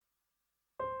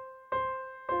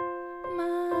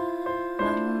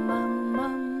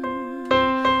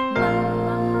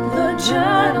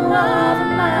Journal of a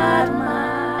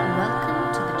Madman.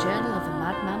 Welcome to the Journal of a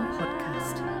Madman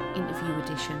podcast, interview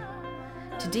edition.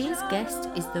 Today's guest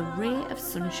is the ray of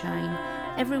sunshine,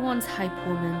 everyone's hype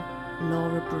woman,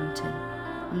 Laura Brunton.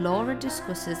 Laura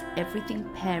discusses everything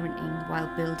parenting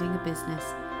while building a business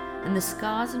and the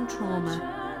scars and trauma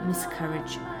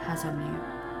miscarriage has on you.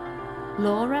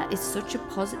 Laura is such a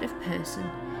positive person,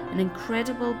 an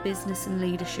incredible business and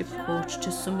leadership coach to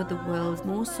some of the world's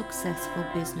most successful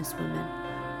businesswomen.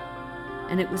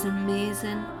 And it was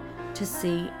amazing to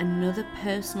see another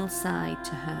personal side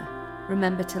to her.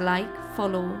 Remember to like,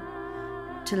 follow,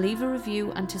 to leave a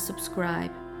review and to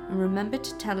subscribe. And remember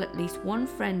to tell at least one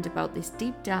friend about this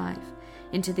deep dive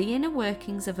into the inner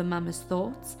workings of a mama's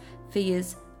thoughts,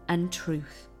 fears and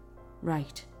truth.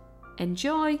 Right,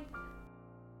 enjoy!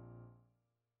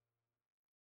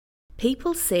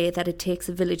 People say that it takes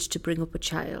a village to bring up a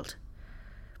child.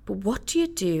 But what do you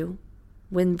do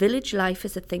when village life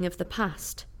is a thing of the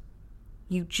past?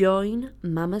 You join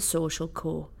Mama Social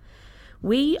Co.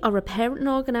 We are a parenting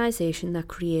organisation that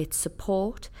creates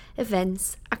support,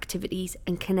 events, activities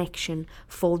and connection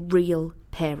for real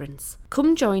parents.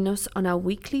 Come join us on our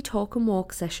weekly talk and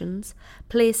walk sessions,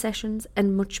 play sessions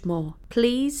and much more.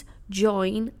 Please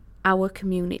join our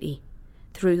community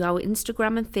through our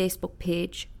Instagram and Facebook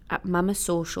page at Mama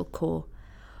Social Co.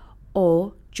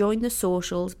 Or join the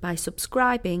socials by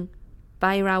subscribing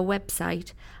via our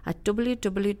website at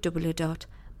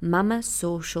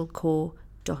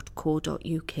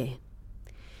www.mamasocialco.co.uk.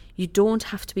 You don't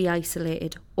have to be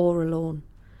isolated or alone.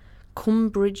 Come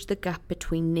bridge the gap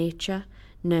between nature,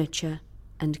 nurture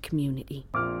and community.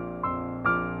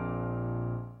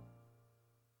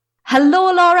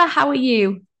 Hello Laura, how are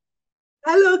you?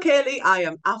 Hello, Kaylee. I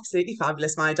am absolutely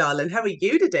fabulous, my darling. How are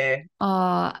you today?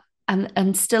 Oh,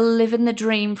 I'm still living the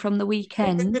dream from the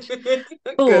weekend.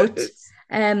 But Good.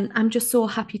 I'm just so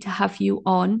happy to have you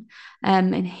on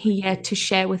and here to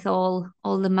share with all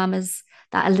the mamas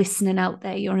that are listening out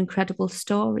there your incredible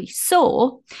story.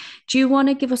 So, do you want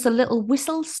to give us a little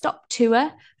whistle stop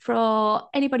tour for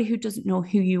anybody who doesn't know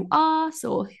who you are?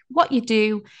 So, what you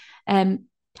do,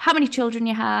 how many children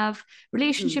you have,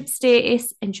 relationship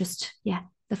status, and just,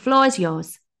 the floor is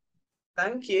yours.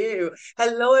 Thank you.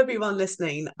 Hello, everyone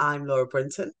listening. I'm Laura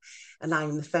Brunton, and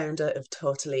I'm the founder of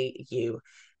Totally You.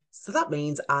 So that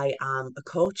means I am a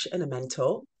coach and a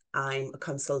mentor. I'm a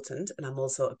consultant, and I'm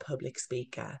also a public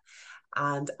speaker.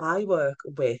 And I work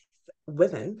with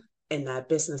women in their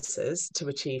businesses to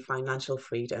achieve financial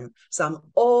freedom. So I'm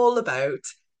all about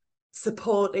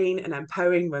supporting and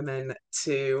empowering women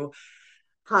to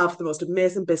have the most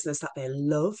amazing business that they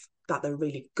love, that they're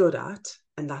really good at,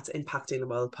 and that's impacting the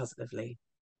world positively.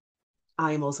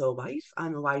 I'm also a wife.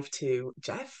 I'm a wife to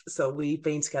Jeff. So we've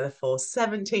been together for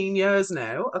 17 years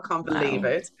now. I can't believe Wow.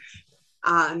 it.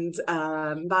 And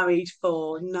married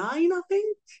for 9, I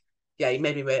think. Yeah, he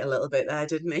made me wait a little bit there,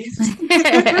 didn't he?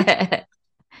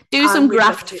 Do some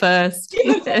graft first.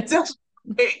 Yeah,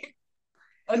 definitely.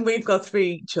 And we've got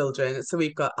 3 children. So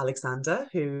we've got Alexander,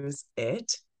 who's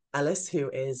 8, Ellis, who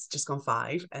is just gone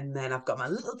 5, and then I've got my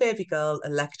little baby girl,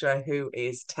 Electra, who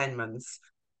is 10 months.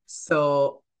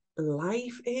 So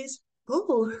life is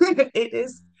full. It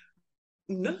is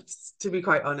nuts, to be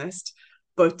quite honest,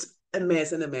 but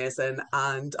amazing, amazing.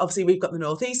 And obviously we've got the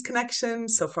Northeast connection,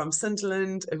 so from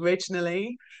Sunderland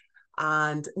originally,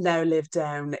 and now live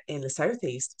down in the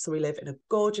Southeast. So we live in a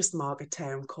gorgeous market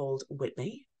town called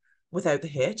Whitney, without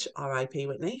the H, R.I.P.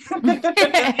 Whitney,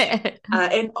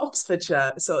 in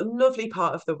Oxfordshire. So a lovely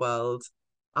part of the world.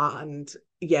 And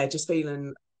yeah, just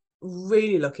feeling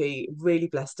really lucky, really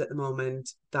blessed at the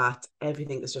moment that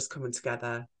everything is just coming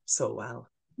together so well.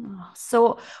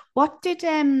 So what did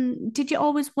you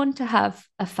always want to have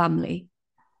a family?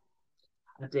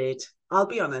 I did. I'll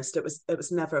be honest, it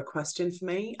was never a question for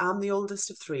me. I'm the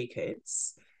oldest of 3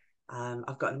 kids.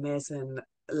 I've got an amazing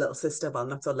little sister, well,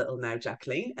 not so little now,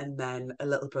 Jacqueline, and then a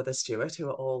little brother, Stuart, who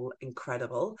are all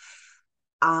incredible.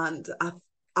 And I've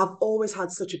always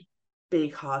had such a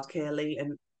big heart, Kaylee,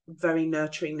 and very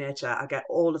nurturing nature. I get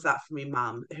all of that from my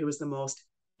mum, who is the most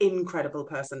incredible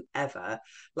person ever.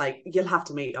 Like, you'll have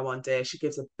to meet her one day. She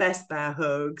gives the best bear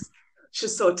hugs.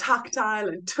 She's so tactile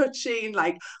and touching,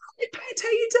 like, "Hey, Pet, how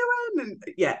you doing?" And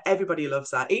yeah, everybody loves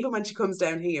that. Even when she comes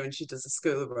down here and she does a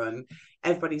school run,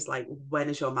 everybody's like, "When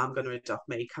is your mum going to adopt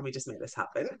me? Can we just make this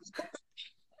happen?"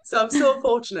 So I'm so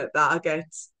fortunate that I get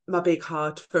my big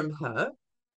heart from her.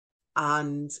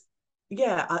 And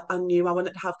yeah, I knew I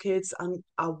wanted to have kids, and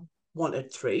I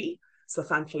wanted 3. So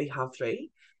thankfully have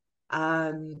 3.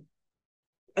 Um,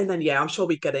 And then, yeah, I'm sure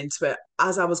we'd get into it.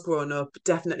 As I was growing up,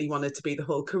 definitely wanted to be the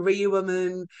whole career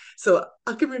woman. So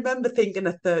I can remember thinking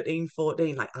at 13,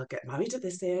 14, like, I'll get married at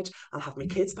this age, I'll have my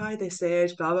kids by this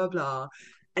age, blah, blah, blah.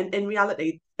 And in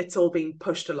reality, it's all been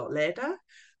pushed a lot later,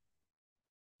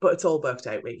 but it's all worked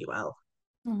out really well.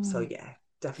 So, Oh. yeah,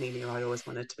 definitely knew I always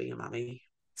wanted to be a mummy.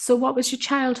 So what was your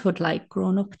childhood like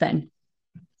growing up then?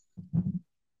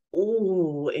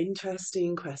 Oh,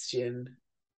 interesting question.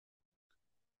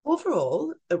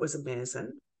 Overall, it was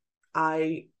amazing.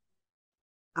 I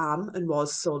am and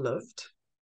was so loved.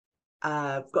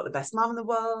 I've got the best mum in the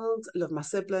world. Love my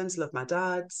siblings, love my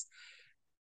dad.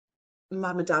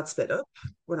 Mum and dad split up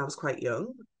when I was quite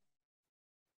young,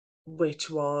 which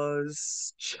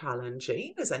was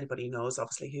challenging, as anybody knows,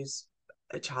 obviously, who's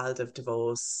a child of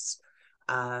divorce.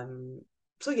 Um,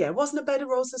 so yeah, it wasn't a bed of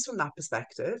roses from that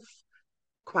perspective.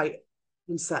 Quite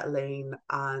unsettling.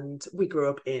 And we grew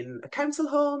up in a council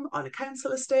home on a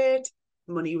council estate.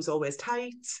 Money was always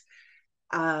tight.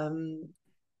 Um,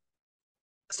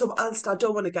 so whilst I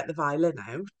don't want to get the violin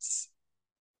out,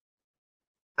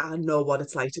 I know what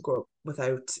it's like to grow up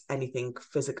without anything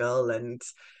physical and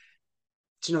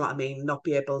do you know what I mean? Not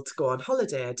be able to go on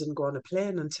holiday. I didn't go on a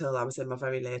plane until I was in my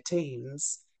very late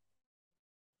teens.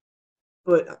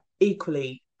 But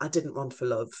equally, I didn't want for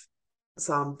love.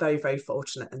 So I'm very, very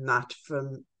fortunate in that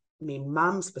from me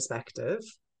mum's perspective.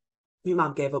 My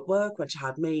mum gave up work when she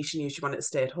had me. She knew she wanted to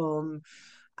stay at home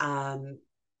and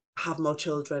have more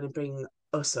children and bring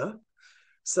us up.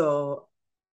 So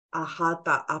I had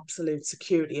that absolute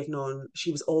security of knowing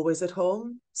she was always at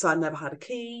home. So I never had a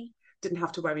key, didn't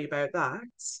have to worry about that.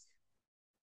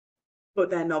 But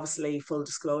then, obviously, full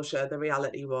disclosure, the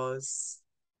reality was,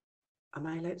 am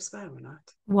I allowed to swear or not?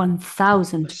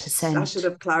 I should 1000%.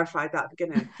 have clarified that at the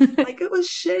beginning. Like, it was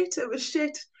shit. It was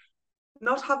shit.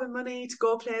 Not having money to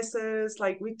go places.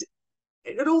 Like,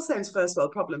 it all sounds first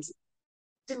world problems.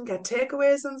 Didn't get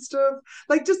takeaways and stuff.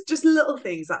 Like, just little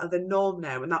things that are the norm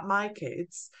now, and that my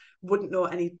kids wouldn't know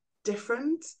any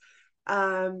different.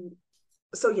 Um,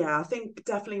 so yeah, I think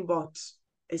definitely what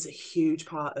is a huge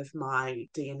part of my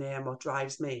DNA and what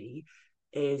drives me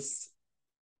is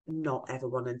not ever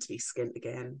wanting to be skint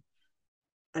again.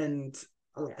 And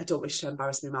I don't wish to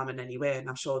embarrass my mum in any way. And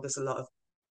I'm sure there's a lot of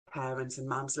parents and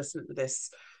mums listening to this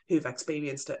who've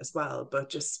experienced it as well. But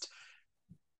just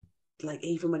like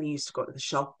even when you used to go to the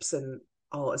shops and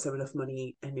oh, is there enough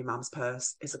money in my mum's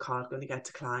purse? Is a card going to get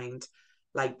declined?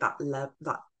 Like that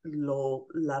low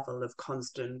level of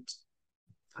constant,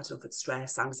 I don't know if it's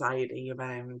stress, anxiety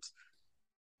around.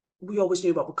 We always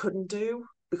knew what we couldn't do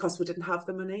because we didn't have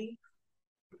the money.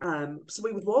 So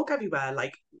we would walk everywhere.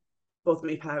 Like both of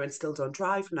my parents still don't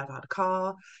drive, we never had a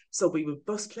car. So we would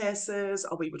bus places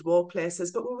or we would walk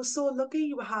places. But we were so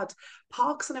lucky. We had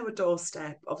parks on our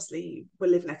doorstep. Obviously, we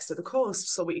live next to the coast,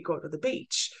 so we could go to the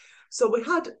beach. So we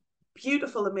had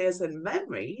beautiful, amazing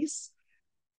memories.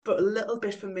 But a little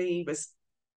bit for me was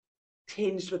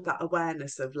tinged with that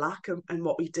awareness of lack and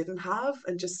what we didn't have.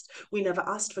 And just, we never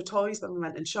asked for toys when we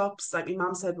went in shops. Like my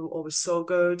mum said, we were always so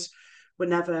good. We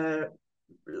never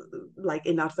like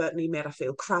inadvertently made her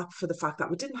feel crap for the fact that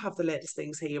we didn't have the latest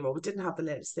things here or we didn't have the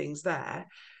latest things there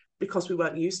because we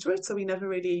weren't used to it. So we never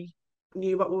really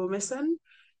knew what we were missing.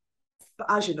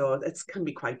 But as you know, it can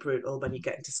be quite brutal when you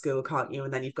get into school, can't you?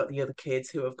 And then you've got the other kids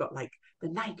who have got like the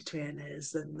Nike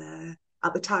trainers and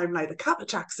at the time like the Kappa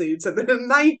tracksuits and the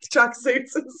Nike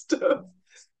tracksuits and stuff.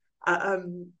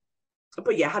 Um,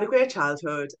 but yeah, had a great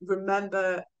childhood.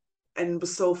 Remember, and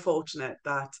was so fortunate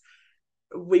that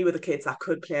we were the kids that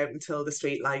could play out until the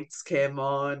street lights came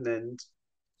on and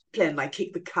playing like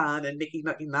kick the can and Nicky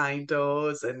Nucky Nine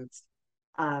Doors and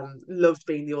loved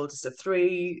being the oldest of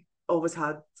three. Always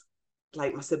had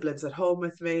like my siblings at home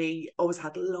with me. Always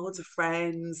had loads of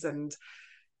friends and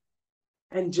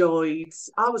enjoyed.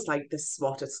 I was like the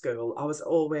swot at school. I was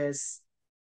always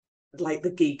like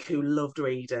the geek who loved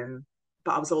reading,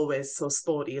 but I was always so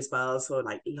sporty as well. So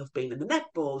like loved being in the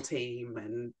netball team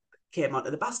and came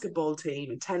onto the basketball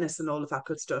team and tennis and all of that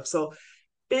good stuff. So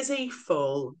busy,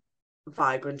 full,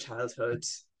 vibrant childhood.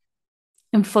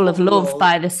 And full of love Overall,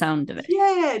 by the sound of it.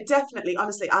 yeah, definitely.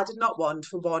 Honestly, I did not want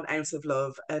for 1 ounce of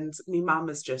love. And my mum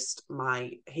is just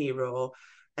my hero.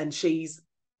 And she's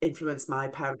influenced my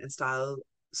parenting style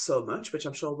so much, which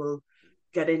I'm sure we'll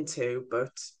get into.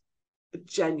 But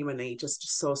genuinely, just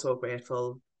so, so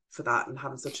grateful for that and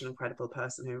having such an incredible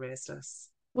person who raised us.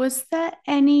 Was there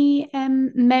any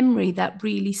memory that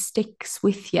really sticks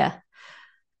with you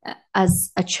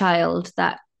as a child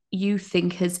that you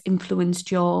think has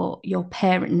influenced your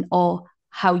parent or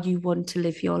how you want to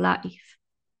live your life?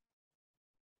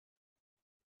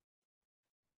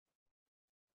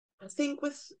 I think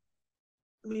with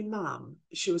my mum,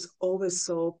 she was always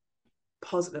so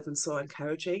positive and so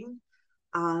encouraging.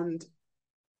 And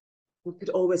we could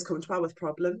always come to her with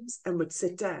problems and we'd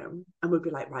sit down and we'd be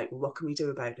like, right, well, what can we do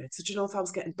about it? So, do you know, if I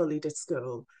was getting bullied at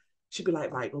school, she'd be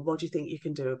like, right, well, what do you think you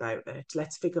can do about it?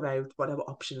 Let's figure out what our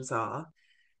options are.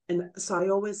 And so I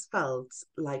always felt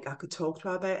like I could talk to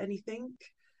her about anything.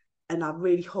 And I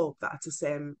really hope that it's the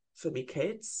same for me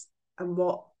kids. And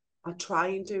what I try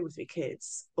and do with my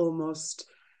kids, almost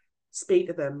speak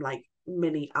to them like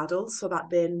mini adults so that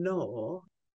they know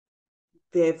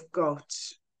they've got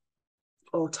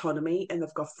autonomy and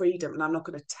they've got freedom. And I'm not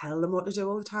going to tell them what to do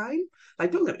all the time.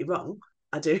 Like, don't get me wrong,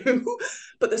 I do.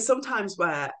 But there's sometimes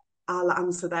where I'll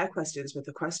answer their questions with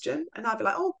a question and I'll be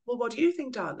like, oh, well, what do you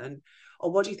think, darling?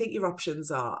 Or what do you think your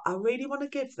options are? I really want to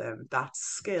give them that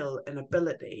skill and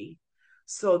ability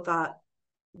so that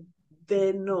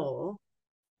they know,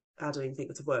 I don't even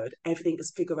think it's a word, everything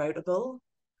is figure outable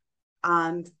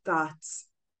and that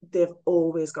they've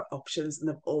always got options and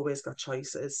they've always got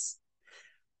choices.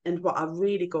 And what I'm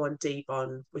really going deep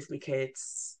on with my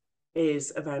kids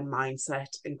is around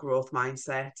mindset and growth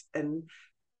mindset and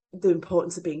the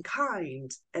importance of being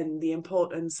kind and the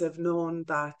importance of knowing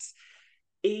that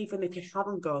even if you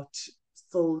haven't got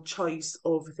full choice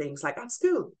over things like at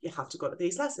school, you have to go to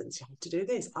these lessons, you have to do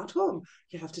this, at home,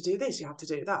 you have to do this, you have to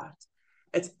do that.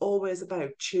 It's always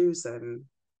about choosing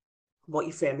what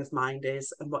your frame of mind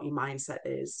is and what your mindset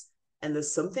is. And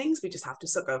there's some things we just have to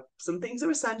suck up. Some things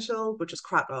are essential, but just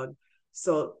crack on.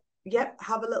 So, yeah,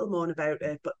 have a little moan about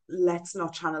it, but let's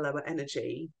not channel our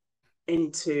energy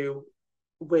into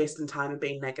wasting time and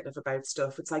being negative about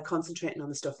stuff. It's like concentrating on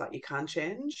the stuff that you can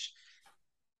change.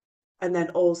 And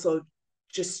then also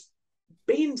just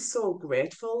being so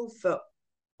grateful for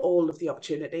all of the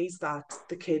opportunities that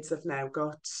the kids have now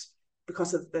got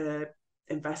because of the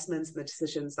investments and the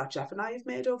decisions that Jeff and I have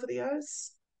made over the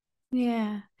years.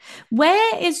 Yeah.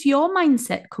 Where is your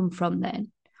mindset come from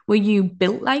then? Were you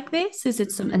built like this? Is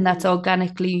it something that's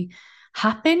organically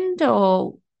happened,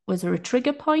 or was there a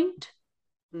trigger point?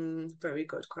 Very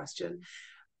good question.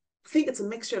 I think it's a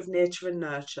mixture of nature and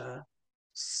nurture.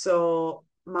 So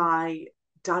my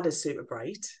dad is super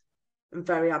bright and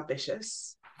very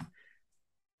ambitious.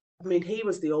 I mean, he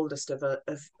was the oldest of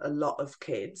a lot of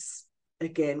kids,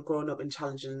 again, growing up in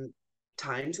challenging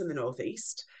times in the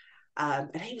Northeast.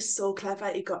 And he was so clever.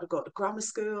 He got to go to grammar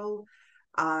school.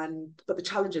 But the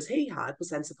challenges he had was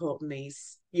then supporting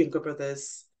these younger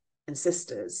brothers and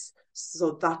sisters.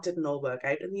 So that didn't all work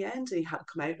out in the end. And he had to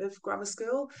come out of grammar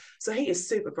school. So he is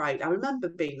super bright. I remember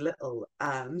being little.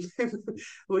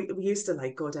 We used to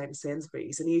like go down to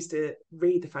Sainsbury's and he used to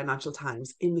read the Financial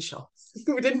Times in the shop.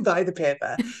 We didn't buy the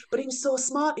paper, but he was so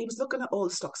smart. He was looking at all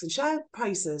the stocks and share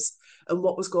prices and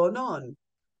what was going on.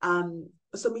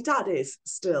 So my dad is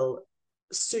still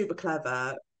super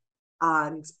clever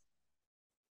and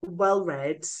well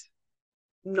read,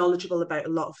 knowledgeable about a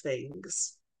lot of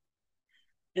things.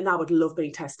 And I would love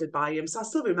being tested by him. So I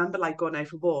still remember like going out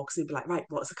for walks. He'd be like, right,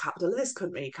 what's the capital of this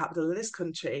country? Capital of this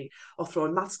country, or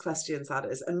throwing maths questions at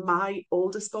us. And my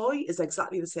oldest boy is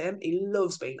exactly the same. He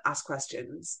loves being asked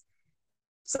questions.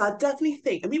 So I definitely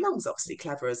think, and my mum's obviously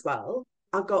clever as well.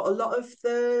 I've got a lot of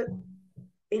the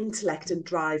intellect and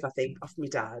drive, I think, of my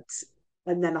dad.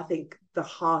 And then I think the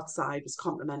heart side was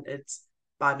complemented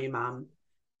by my mum.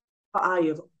 But I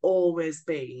have always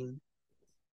been,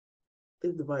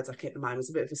 the words I keep in mind, was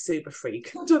a bit of a super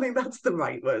freak. I don't think that's the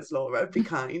right words, Laura, be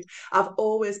kind. I've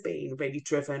always been really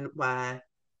driven where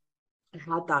I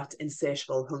had that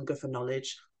insatiable hunger for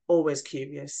knowledge, always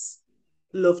curious,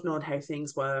 loved knowing how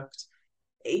things worked.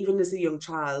 Even as a young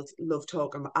child, loved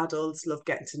talking with adults, loved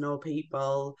getting to know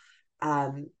people.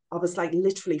 I was like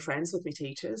literally friends with my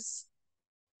teachers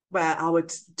where I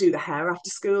would do the hair after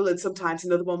school and sometimes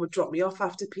another one would drop me off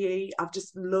after PE. I've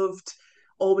just loved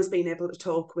always being able to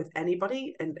talk with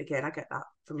anybody. And again, I get that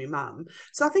from my mum.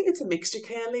 So I think it's a mixture,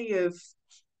 Kaylee, of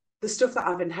the stuff that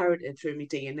I've inherited through my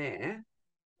DNA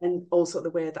and also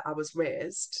the way that I was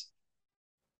raised.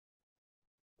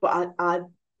 But I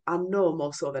know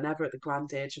more so than ever at the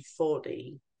grand age of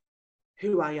 40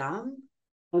 who I am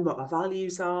and what my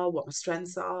values are, what my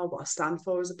strengths are, what I stand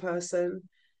for as a person.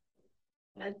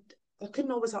 And I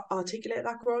couldn't always articulate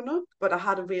that growing up, but I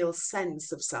had a real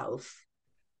sense of self.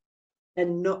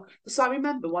 And not so I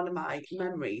remember one of my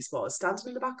memories was standing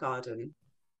in the back garden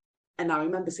and I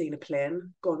remember seeing a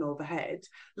plane going overhead,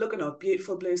 looking at a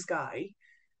beautiful blue sky.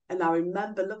 And I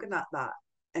remember looking at that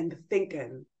and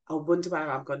thinking, I wonder where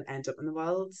I'm going to end up in the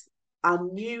world. I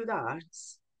knew that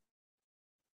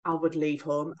I would leave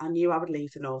home. I knew I would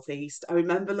leave the northeast. I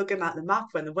remember looking at the map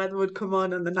when the weather would come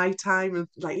on in the night time and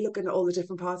like looking at all the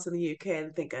different parts of the UK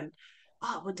and thinking,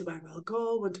 oh, I wonder where I'll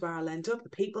go, I wonder where I'll end up, the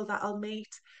people that I'll meet.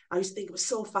 I used to think it was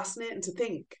so fascinating to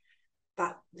think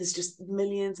that there's just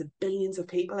millions and billions of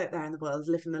people out there in the world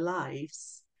living their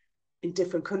lives in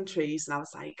different countries. And I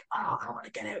was like, oh, I want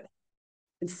to get out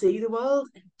and see the world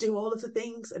and do all of the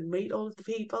things and meet all of the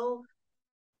people.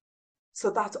 So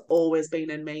that's always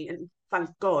been in me. And thank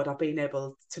God I've been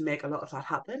able to make a lot of that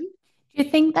happen. Do you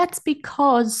think that's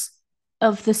because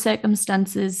of the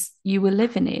circumstances you were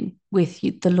living in with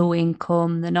the low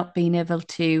income, the not being able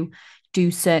to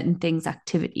do certain things,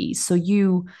 activities? So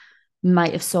you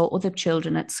might have saw other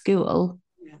children at school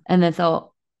Yeah. and they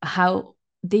thought, how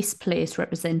this place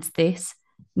represents this.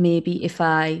 Maybe if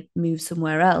I move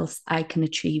somewhere else, I can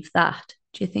achieve that.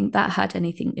 Do you think that had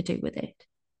anything to do with it?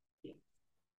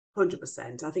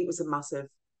 100%. I think it was a massive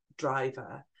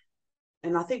driver.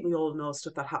 And I think we all know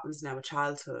stuff that happens in our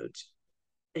childhood.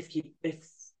 If you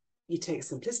take a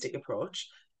simplistic approach,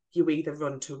 you either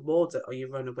run towards it or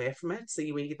you run away from it. So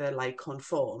you either like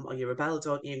conform or you rebel,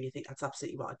 don't you? And you think that's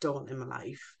absolutely what I don't want in my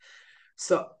life.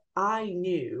 So I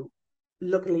knew,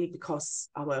 luckily, because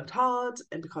I worked hard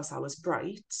and because I was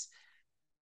bright,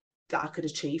 that I could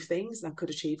achieve things and I could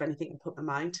achieve anything I put my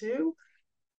mind to.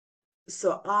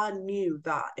 So I knew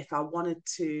that if I wanted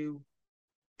to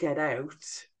get out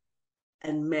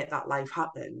and make that life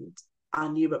happen, I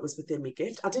knew it was within my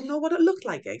gift. I didn't know what it looked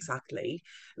like exactly.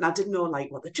 And I didn't know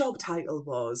like what the job title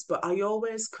was, but I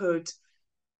always could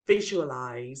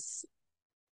visualize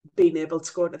being able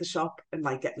to go into the shop and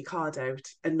like get my card out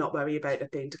and not worry about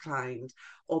it being declined,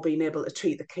 or being able to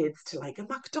treat the kids to like a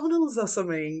McDonald's or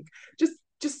something.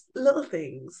 Just little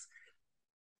things.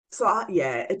 So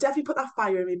yeah, it definitely put that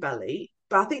fire in my belly.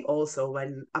 But I think also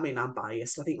I'm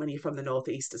biased. I think when you're from the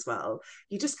Northeast as well,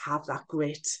 you just have that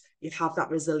grit, you have that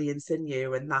resilience in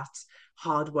you and that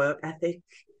hard work ethic.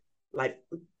 Like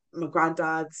my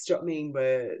granddad's, do you know what I mean?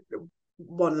 Were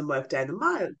one of them worked down a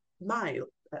mile.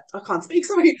 I can't speak,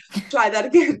 sorry. Try that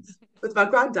again. With my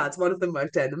granddad's, one of them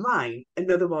worked down the mine.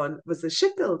 Another one was a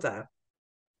shipbuilder.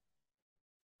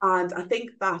 And I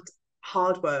think that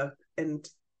hard work and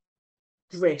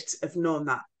grit of knowing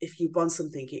that if you want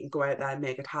something, you can go out there and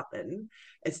make it happen.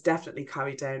 It's definitely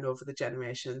carried down over the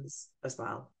generations as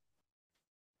well.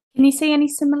 Can you see any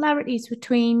similarities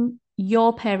between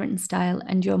your parenting style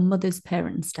and your mother's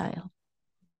parenting style?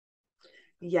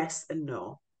 Yes and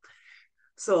no.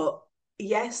 So,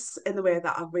 yes, in the way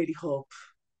that I really hope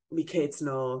my kids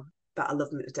know that I love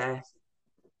them to death.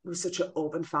 We're such an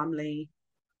open family.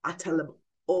 I tell them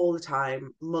all the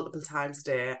time, multiple times a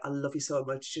day, I love you so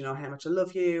much. Do you know how much I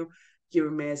love you? You're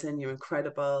amazing. You're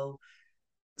incredible.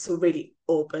 So really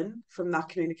open from that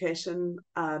communication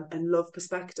and love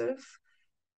perspective.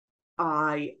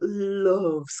 I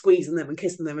love squeezing them and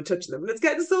kissing them and touching them. And it's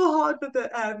getting so hard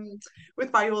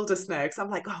with my oldest now because I'm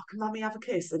like, oh, can mommy have a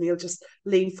kiss? And he'll just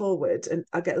lean forward and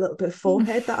I get a little bit of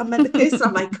forehead that I'm meant to kiss. So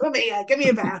I'm like, come here, give me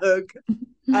a bear hug.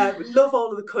 Love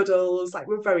all of the cuddles. Like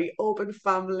we're a very open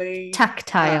family.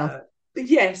 Tactile.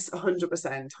 Yes,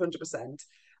 100%, 100%.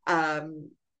 Um,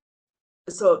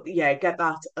 so yeah, get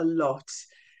that a lot.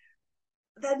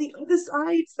 Then the other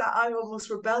sides that I almost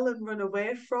rebel and run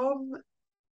away from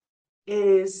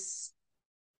is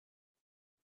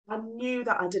I knew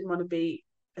that I didn't want to be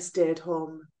a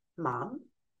stay-at-home mom.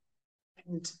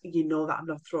 And you know that I'm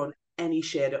not throwing any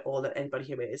shade at all at anybody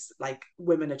who is. Like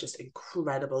women are just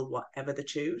incredible, whatever they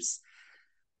choose.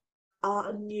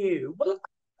 I knew, well,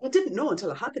 I didn't know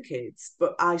until I had the kids,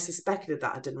 but I suspected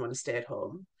that I didn't want to stay at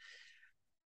home.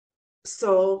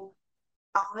 So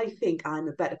I think I'm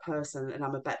a better person and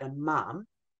I'm a better mom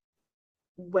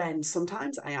when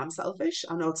sometimes I am selfish.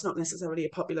 I know it's not necessarily a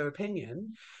popular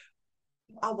opinion.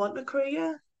 I want a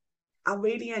career. I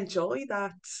really enjoy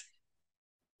that.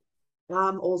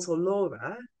 I'm also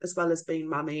Laura, as well as being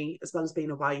mummy, as well as being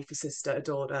a wife, a sister, a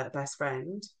daughter, a best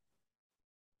friend.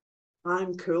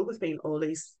 I'm cool with being all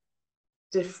these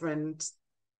different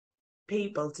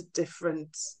people to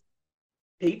different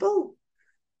people.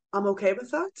 I'm okay with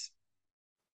that.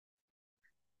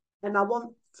 And I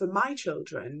want for my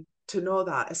children to know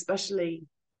that, especially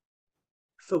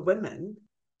for women,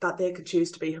 that they can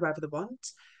choose to be whoever they want.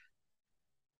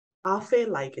 I feel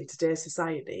like in today's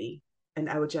society and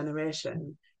our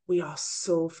generation, we are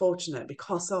so fortunate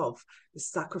because of the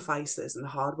sacrifices and the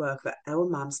hard work that our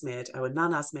mums made, our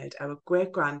nanas made, our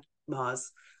great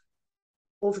grandmas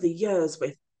over the years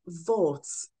with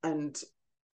votes and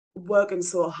working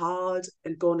so hard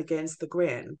and going against the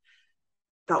grain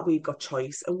that we've got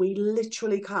choice and we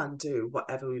literally can do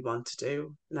whatever we want to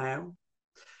do now.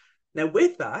 Now,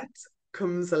 with that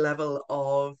comes a level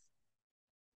of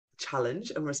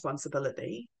challenge and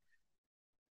responsibility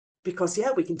because,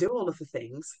 yeah, we can do all of the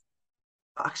things.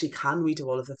 But actually, can we do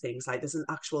all of the things? Like, there's an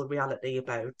actual reality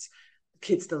about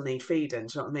kids still need feeding,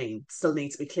 do you know what I mean? Still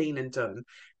needs to be clean and done.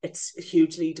 It's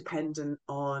hugely dependent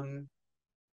on,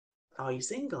 are you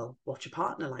single? What's your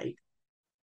partner like?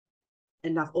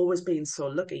 And I've always been so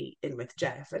lucky in with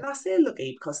Jeff. And I say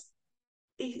lucky because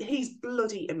he's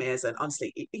bloody amazing.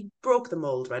 Honestly, he broke the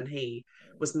mold when he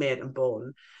was made and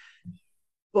born.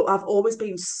 But I've always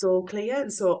been so clear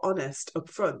and so honest up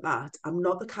front that I'm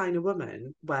not the kind of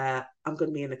woman where I'm going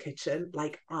to be in the kitchen.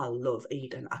 Like, I love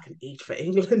eating. I can eat for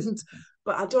England,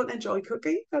 but I don't enjoy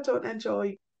cooking. I don't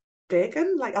enjoy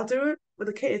baking. Like, I'll do it with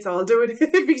the kids. I'll do it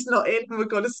if he's not in and we're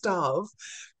going to starve.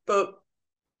 But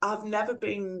I've never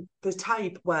been the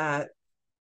type where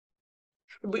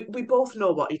we both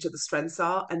know what each other's strengths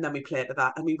are and then we play to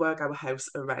that and we work our house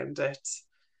around it.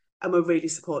 And we're really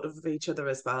supportive of each other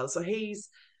as well. So he's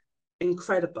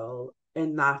incredible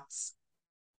in that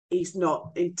he's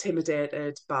not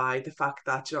intimidated by the fact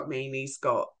that, you know what I mean, he's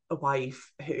got a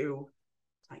wife who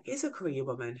like is a career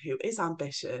woman, who is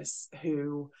ambitious,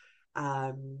 who do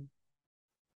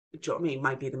you know what I mean,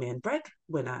 might be the main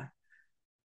breadwinner.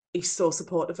 He's so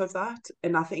supportive of that.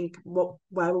 And I think where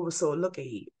we were so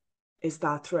lucky is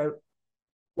that throughout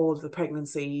all of the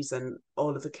pregnancies and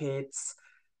all of the kids,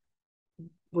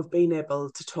 we've been able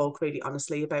to talk really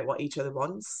honestly about what each other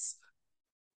wants.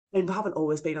 And we haven't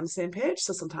always been on the same page.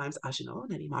 So sometimes, as you know,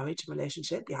 in any marriage and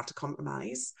relationship, you have to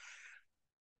compromise.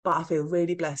 But I feel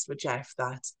really blessed with Jeff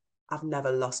that I've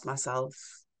never lost myself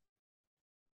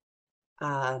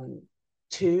um,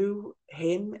 to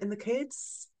him and the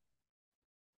kids.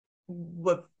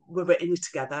 We're in it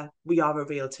together. We are a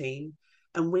real team.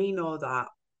 And we know that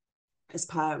as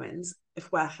parents,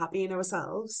 if we're happy in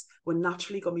ourselves, we're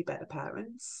naturally going to be better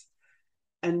parents.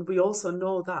 And we also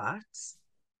know that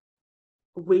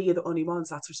we are the only ones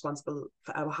that's responsible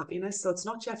for our happiness. So it's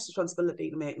not Jeff's responsibility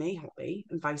to make me happy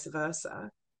and vice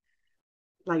versa.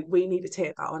 Like we need to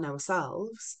take that on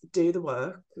ourselves, do the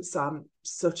work. So I'm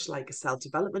such like a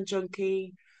self-development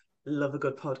junkie, love a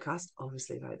good podcast,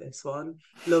 obviously like this one,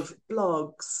 love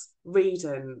blogs,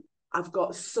 reading. I've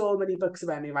got so many books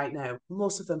around me right now,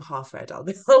 most of them half read,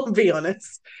 I'll be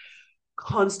honest.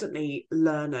 Constantly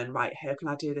learning, right, how can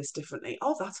I do this differently?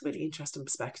 Oh, that's a really interesting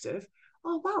perspective.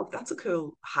 Oh wow, that's a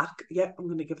cool hack. Yeah, I'm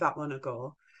going to give that one a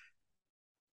go.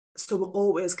 So we're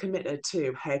always committed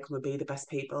to how can we be the best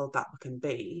people that we can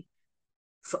be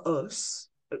for us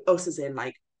as in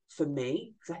like for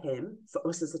me, for him, for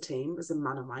us as a team, as a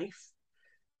man and wife,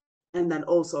 and then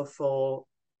also for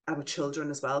our children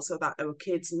as well, so that our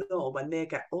kids know when they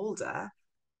get older,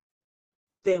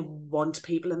 they want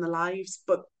people in their lives,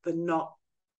 but they're not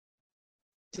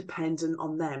dependent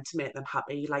on them to make them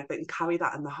happy. Like they can carry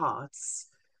that in their hearts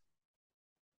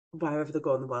wherever they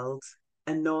go in the world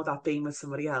and know that being with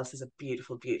somebody else is a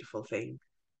beautiful, beautiful thing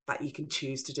that you can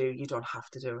choose to do. You don't have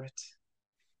to do it.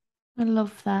 I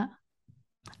love that.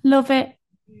 Love it.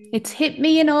 It's hit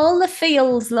me in all the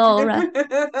feels, Laura.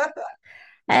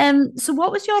 So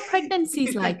what was your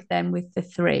pregnancies like then with the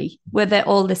three? Were they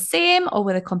all the same or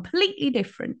were they completely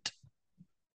different?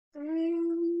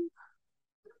 um,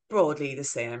 Broadly the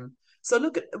same. So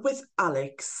look at with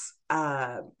Alex,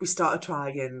 we started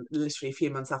trying literally a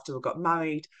few months after we got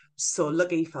married. So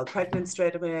lucky, fell pregnant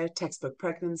straight away, textbook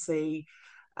pregnancy.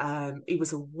 He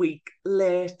was a week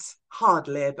late, hard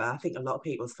labour. I think a lot of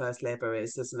people's first labour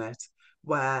is, isn't it?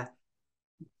 Where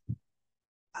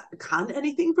can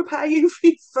anything prepare you for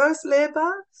your first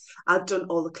labour? I'd done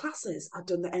all the classes, I'd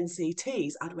done the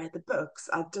NCTs, I'd read the books,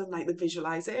 I'd done like the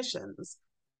visualizations.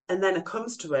 And then it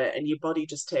comes to it and your body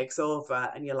just takes over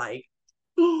and you're like,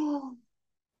 oh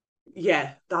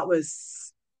yeah, that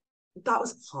was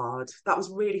hard. That was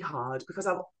really hard because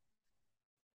I've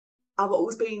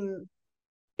always been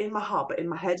in my heart, but in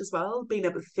my head as well, being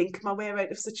able to think my way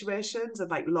out of situations and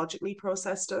like logically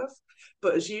process stuff.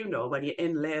 But as you know, when you're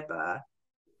in labour,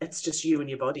 it's just you and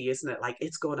your body, isn't it? Like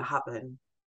it's going to happen.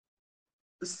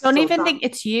 Don't So even that, think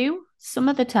it's you. Some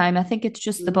of the time, I think it's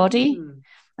just the body. mm,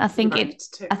 I you're think right, it.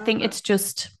 I taking think over. it's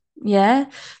just yeah.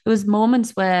 There was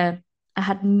moments where I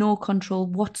had no control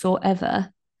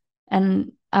whatsoever,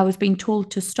 and I was being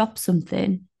told to stop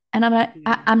something, and I'm like,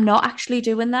 Yeah, I'm not actually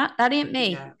doing that. That ain't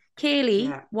me. yeah, Kaylee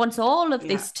yeah, wants all of yeah,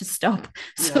 this to stop,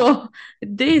 yeah, so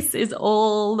this is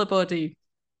all the body.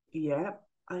 yeah.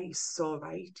 You're so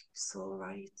right, so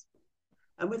right.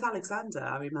 And with Alexander,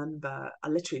 I remember I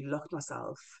literally locked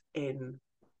myself in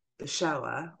the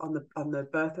shower on the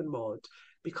birthing mode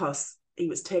because he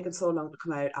was taking so long to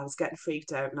come out. I was getting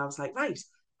freaked out, and I was like, right,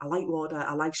 I like water,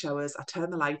 I like showers. I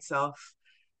turned the lights off.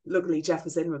 Luckily, Jeff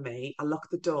was in with me. I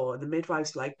locked the door, and the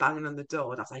midwives were like banging on the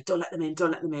door, and I was like, "Don't let them in,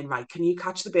 don't let them in." Right? Can you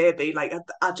catch the baby? Like,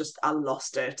 I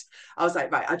lost it. I was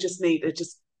like, right, I just need to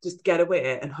just get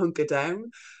away and hunker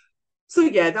down. So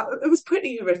yeah, that it was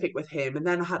pretty horrific with him, and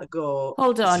then I had to go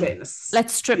Hold straight on. in the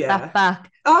Let's strip that yeah.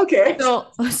 back. Okay.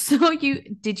 So you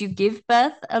did you give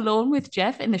birth alone with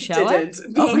Jeff in the shower?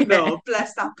 Didn't. No, Okay. no.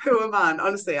 Bless that poor man.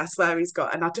 Honestly, I swear he's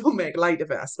got, and I don't make light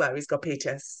of it, I swear he's got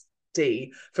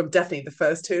PTSD from definitely the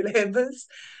first two labours.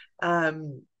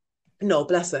 Um, no,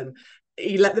 bless him.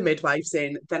 He let the midwives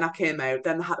in, then I came out,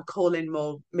 then I had to call in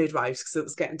more midwives because it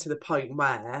was getting to the point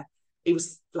where he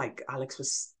was like, Alex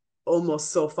was almost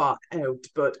so far out,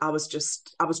 but I was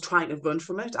trying to run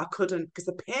from it. I couldn't because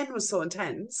the pain was so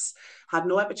intense, had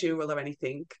no epidural or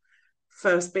anything,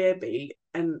 first baby,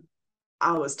 and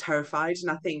I was terrified.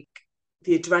 And I think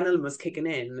the adrenaline was kicking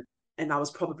in, and I was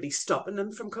probably stopping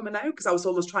them from coming out because I was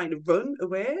almost trying to run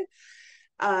away.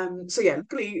 So yeah,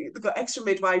 luckily they got extra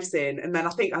midwives in, and then I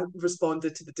think I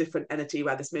responded to the different entity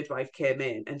where this midwife came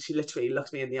in, and she literally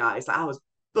looked me in the eyes, like I was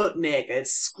butt naked,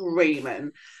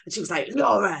 screaming, and she was like,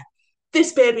 "Laura,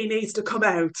 this baby needs to come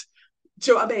out.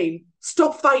 Do you know what I mean?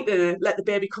 Stop fighting her, let the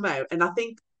baby come out." And I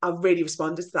think I really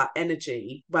responded to that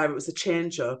energy where it was a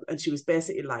change up, and she was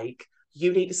basically like,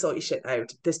 "You need to sort your shit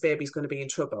out. This baby's going to be in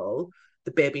trouble.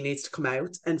 The baby needs to come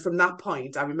out." And from that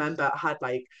point, I remember I had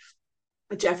like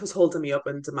Jeff was holding me up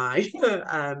under my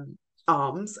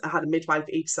arms. I had a midwife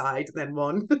each side, and then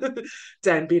one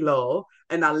down below,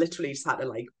 and I literally just had to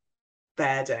like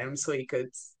bear down so he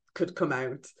could come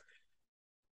out.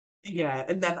 Yeah,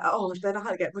 and then I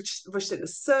had to get rushed into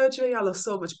surgery. I lost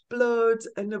so much blood,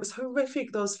 and it was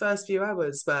horrific those first few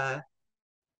hours where,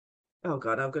 oh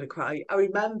God, I'm gonna cry. I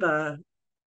remember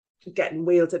getting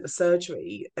wheeled into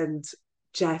surgery, and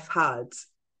Jeff had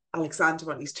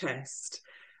Alexander on his chest.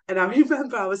 And I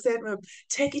remember I was saying to him,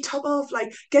 "Take your top off,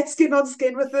 like get skin on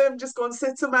skin with him, just go and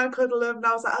sit somewhere and cuddle him." And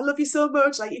I was like, "I love you so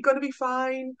much, like you're gonna be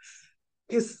fine."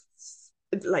 Because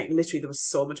like literally there was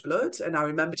so much blood. And I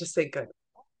remember just thinking,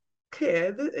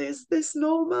 "Okay, is this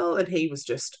normal?" And he was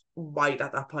just white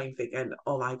at that point, thinking,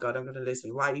 "Oh my God, I'm gonna lose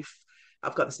my wife.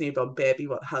 I've got this newborn baby,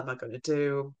 what the hell am I gonna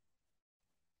do?"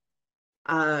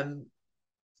 Um,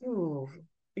 oh,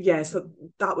 yeah, so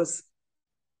that was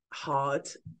hard.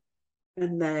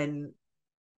 And then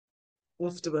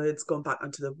afterwards going back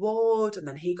onto the ward, and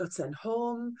then he got sent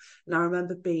home. And I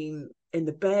remember being in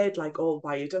the bed, like all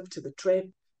wired up to the drip.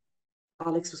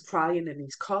 Alex was crying in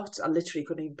his cot. I literally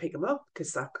couldn't even pick him up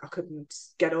because I couldn't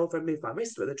get over and move my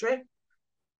wrist with a drip.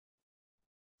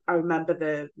 I remember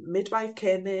the midwife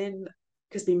came in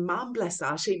because my mum, bless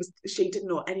her, she didn't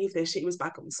know any of this. She was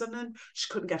back on Sunday.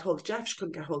 She couldn't get hold of Jeff. She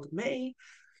couldn't get hold of me.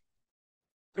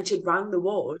 And she rang the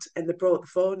ward, and they brought the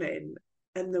phone in,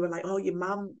 and they were like, "Oh, your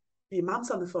mum's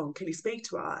on the phone. Can you speak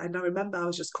to her?" And I remember I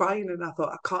was just crying, and I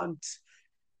thought, I can't.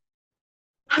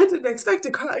 I didn't expect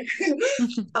to cry.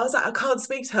 I was like, I can't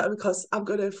speak to her because I'm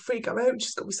gonna freak her out.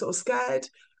 She's gonna be so scared.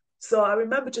 So I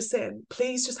remember just saying,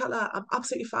 "Please just tell her I'm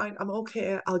absolutely fine. I'm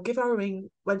okay. I'll give her a ring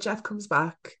when Jeff comes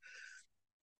back."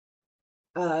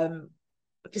 Um,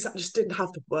 because I just didn't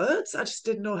have the words. I just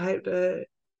didn't know how to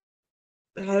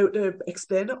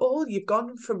explain it all. You've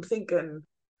gone from thinking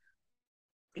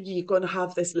you're going to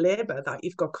have this labor that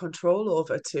you've got control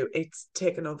over to it's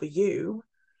taken over you.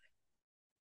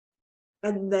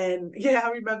 And then yeah, I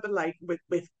remember like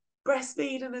with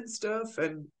breastfeeding and stuff,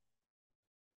 and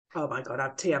oh my God,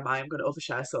 I'm TMI, I'm going to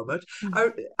overshare so much.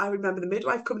 I remember the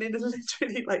midwife coming in and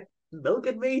literally like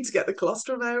milking me to get the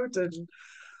colostrum out, and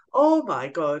oh my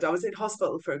God, I was in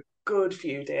hospital for a good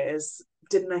few days.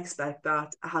 Didn't expect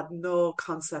that. I had no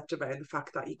concept around the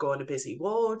fact that you go on a busy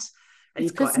ward and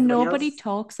It's you've got because everybody nobody else.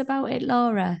 talks about it,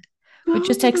 Laura. We're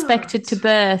just expected to Not.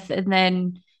 birth and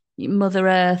then Mother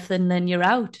Earth and then you're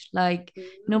out. Like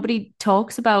nobody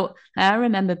talks about. I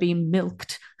remember being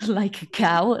milked like a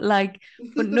cow, like,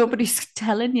 but nobody's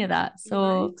telling you that.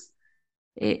 So Right?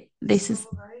 it It's this so is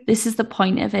right. this is the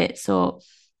point of it. So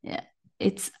yeah,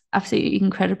 it's absolutely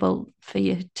incredible for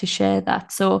you to share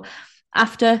that. So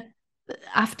after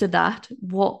after that,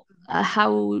 what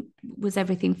how was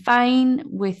everything fine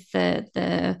with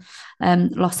the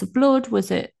loss of blood?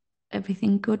 Was it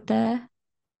everything good there?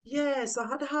 Yeah, so I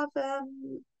had to have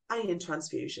iron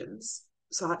transfusions.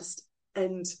 So I had to,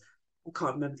 and I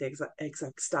can't remember the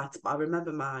exact stats, but I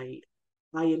remember my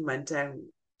iron went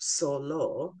down so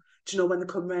low. Do you know when they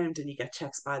come round and you get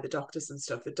checks by the doctors and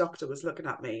stuff? The doctor was looking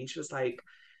at me and she was like,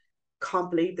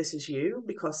 "Can't believe this is you,"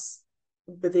 because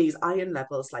with these iron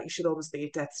levels, like you should almost be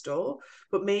at death's door.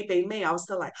 But maybe me, I was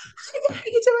still like, how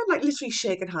you doing? Like literally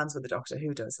shaking hands with the doctor.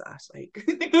 Who does that?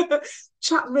 Like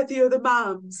chatting with the other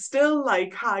mums, still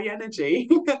like high energy.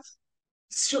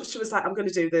 She was like, I'm going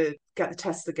to get the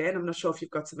test again. I'm not sure if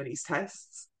you've got some of these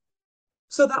tests.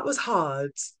 So that was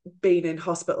hard, being in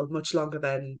hospital much longer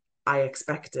than I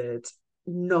expected,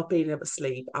 not being able to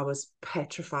sleep. I was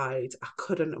petrified. I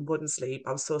couldn't and wouldn't sleep.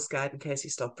 I was so scared in case he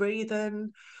stopped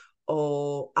breathing.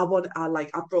 Or I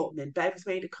brought him in bed with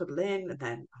me to cuddle in, and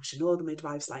then the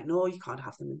midwife's like, no, you can't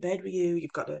have them in bed with you.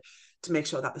 You've got to make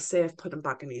sure that they're safe, put him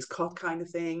back in his cot kind of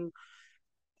thing.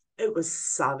 It was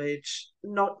savage.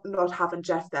 Not having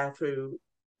Jeff there through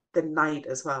the night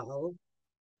as well.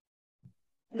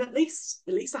 And at least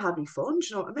I had me fun, do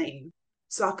you know what I mean?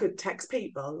 So I could text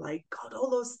people like, God, all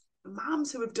those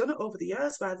mums who have done it over the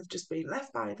years where they've just been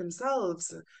left by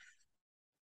themselves.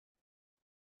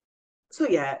 So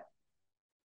yeah,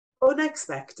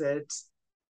 unexpected.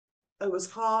 It was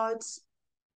hard.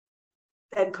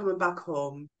 Then coming back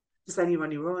home, because then you're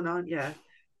on your own, aren't you?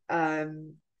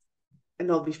 Um,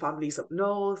 and all my family's up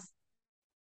north.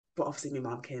 But obviously my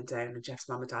mum came down and Jeff's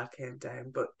mum and dad came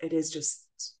down. But it is just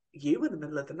you in the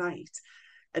middle of the night.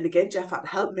 And again, Jeff had to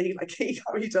help me. Like he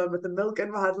carried on with the milk,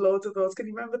 and we had loads of those. Can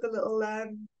you remember the little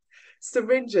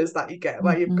syringes that you get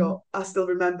where you've Mm-hmm. got? I still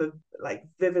remember like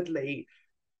vividly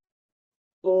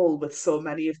all with so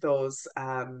many of those.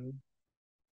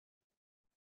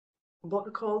 What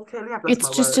they're called, Kelly? I've lost It's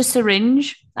my just a words.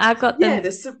 syringe. I got Yeah, them,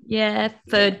 there's yeah,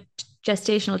 yeah, for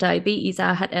gestational diabetes.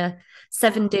 I had a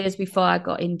 7 days before I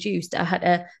got induced, I had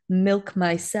to milk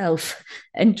myself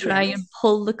and try and yes,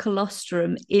 pull the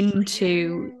colostrum oh,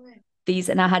 into yeah, these.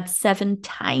 And I had 7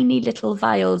 tiny little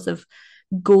vials of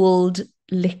gold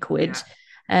liquid.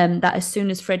 yeah. That as soon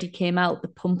as Freddie came out, the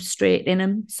pump straight in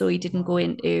him, so he didn't go Wow.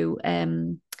 into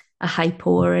a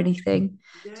hypo or anything.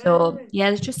 So Yeah, yeah,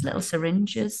 it's just little perfect.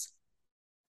 syringes.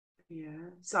 Yeah.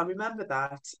 So I remember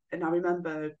that, and I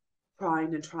remember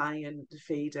trying and trying to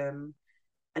feed him,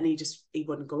 and he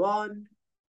wouldn't go on.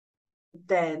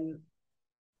 Then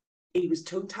he was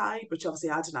tongue tied, which obviously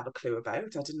I didn't have a clue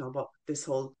about. I didn't know what this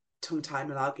whole tongue tie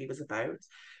malarkey was about.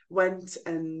 Went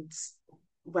and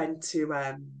went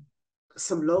to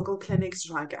some local clinics to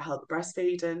try and get help with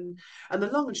breastfeeding, and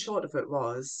the long and short of it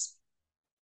was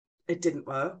it didn't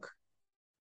work.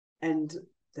 And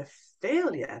the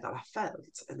failure that I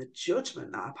felt and the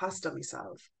judgment that I passed on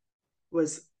myself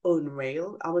was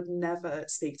unreal. I would never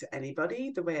speak to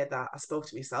anybody the way that I spoke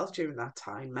to myself during that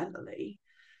time mentally.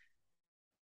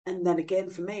 And then again,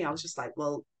 for me, I was just like,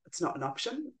 well, it's not an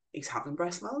option. He's having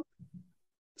breast milk.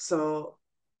 So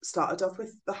started off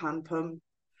with the hand pump.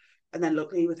 And then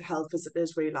luckily with the health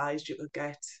visitors realised you could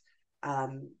get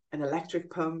an electric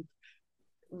pump,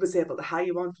 was able to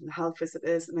hire one from the health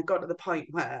visitors, and I got to the point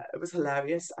where it was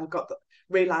hilarious.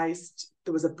 Realised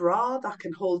there was a bra that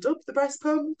can hold up the breast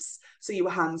pumps, so you were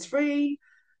hands free.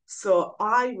 So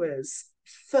I was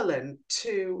filling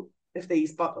two of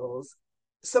these bottles,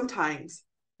 sometimes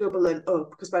doubling up,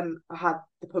 because when I had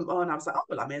the pump on, I was like, oh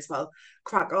well, I may as well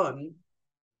crack on.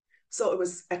 So it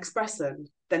was expressing,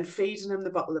 then feeding him the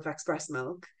bottle of express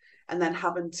milk, and then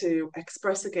having to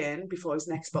express again before his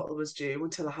next bottle was due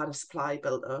until I had a supply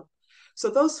built up. So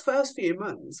those first few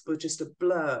months were just a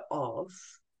blur of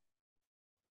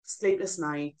sleepless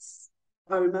nights.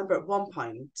 I remember at one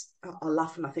point, I'll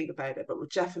laugh when I think about it, but with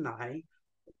Jeff and I,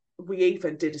 we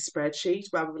even did a spreadsheet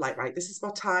where we were like, right, this is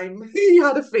what time he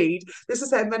had a feed. This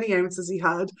is how many ounces he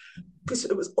had. Because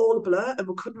it was all a blur and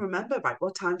we couldn't remember, right,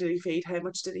 what time did he feed? How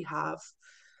much did he have?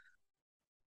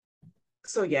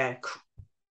 So yeah,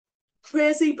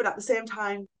 crazy, but at the same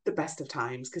time, the best of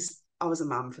times because I was a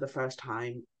mum for the first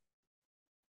time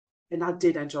and I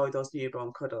did enjoy those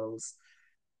newborn cuddles,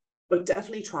 but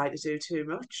definitely try to do too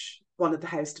much. Wanted the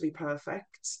house to be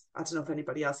perfect. I don't know if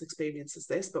anybody else experiences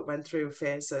this, but went through a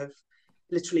phase of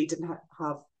literally didn't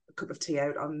have a cup of tea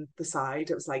out on the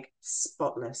side. It was like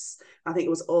spotless. I think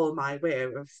it was all my way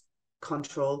of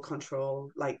control.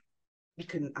 Like I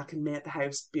can make the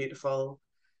house beautiful.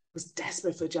 Was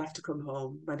desperate for Jeff to come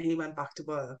home when he went back to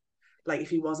work. Like if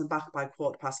he wasn't back by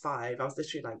 5:15, I was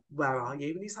literally like, "Where are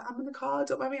you?" And he's like, "I'm in the car.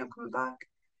 Don't worry, I'm coming back."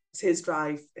 It's his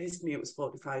drive. His commute was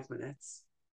 45 minutes.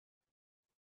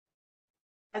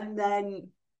 And then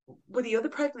with the other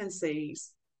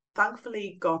pregnancies,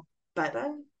 thankfully got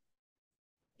better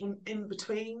in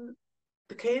between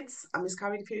the kids. I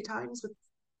miscarried a few times with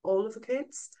all of the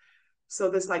kids. So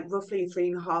there's like roughly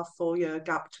 3.5, 4 year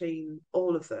gap between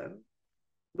all of them,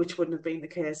 which wouldn't have been the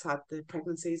case had the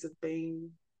pregnancies have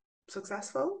been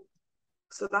successful.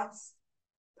 So that's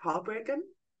heartbreaking.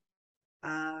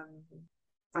 Um,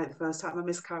 like the first time I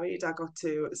miscarried, I got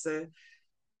to, it was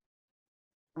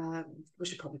we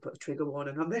should probably put a trigger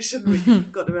warning on this, shouldn't we?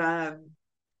 Got to,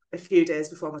 a few days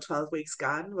before my 12-week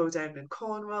scan, we were down in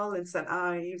Cornwall in St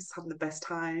Ives, having the best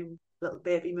time, little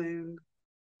baby moon.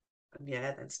 And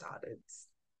yeah, then started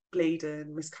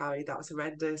bleeding, miscarried. That was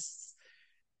horrendous.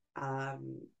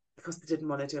 Because they didn't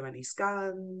want to do any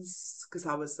scans, because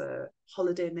I was a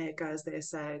holiday maker, as they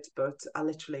said. But I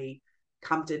literally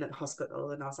camped in at the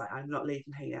hospital and I was like, I'm not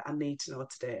leaving here. I need to know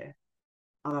today.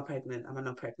 Am I pregnant? Am I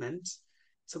not pregnant?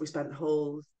 So we spent the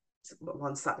whole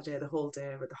one Saturday, the whole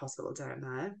day at the hospital down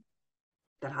there.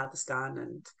 Then had the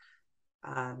scan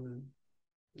and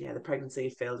yeah, the pregnancy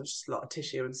failed. There was just a lot of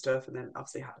tissue and stuff, and then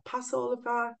obviously had to pass all of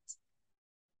that.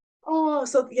 Oh,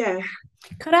 so yeah,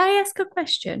 Could I ask a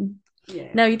question? yeah,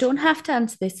 Now, you gosh, don't have to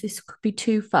answer this, this could be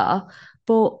too far,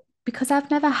 but because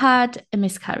I've never had a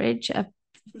miscarriage, I'm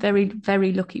very,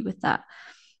 very lucky with that.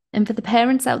 And for the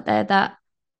parents out there that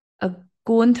are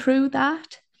going through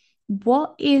that,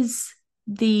 what is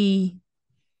the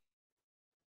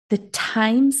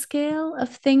time scale of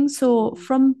things? So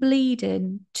from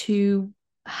bleeding to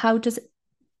how does it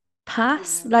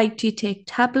pass? yeah. Like, do you take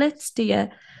tablets?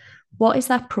 What is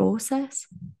that process?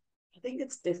 I think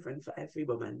it's different for every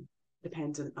woman,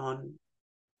 dependent on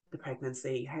the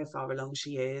pregnancy, how far along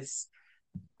she is,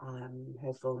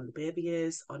 how full the baby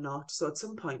is or not. So at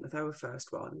some point with our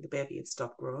first one, the baby had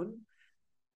stopped growing.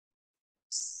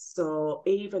 So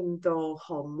even though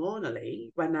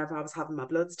hormonally, whenever I was having my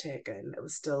bloods taken, it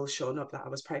was still showing up that I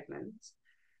was pregnant.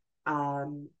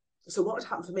 Um, so what had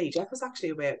happened for me, Jeff was actually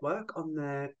away at work on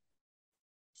the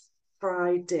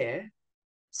Friday.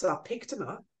 So I picked him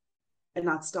up and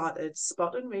I'd started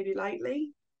spotting really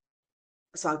lightly.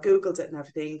 So I Googled it and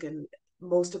everything, and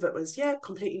most of it was, yeah,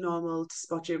 completely normal to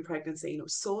spot during pregnancy. And it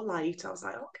was so light. I was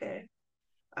like, okay,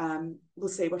 we'll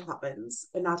see what happens.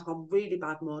 And I'd had really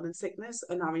bad morning sickness.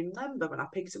 And I remember when I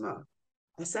picked him up,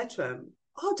 I said to him,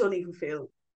 oh, I don't even feel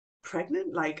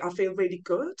pregnant. Like, I feel really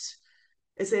good.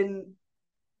 As in,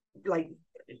 like,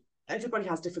 everybody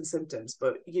has different symptoms,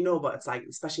 but you know what it's like,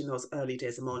 especially in those early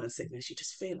days of morning sickness. You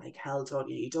just feel like hell, don't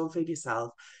you? You don't feel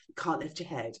yourself. You can't lift your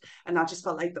head. And I just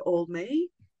felt like the old me.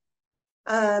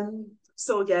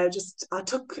 So yeah, just I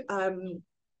took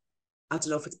I don't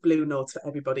know if it's blue notes for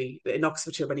everybody in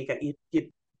Oxfordshire when you get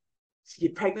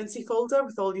your pregnancy folder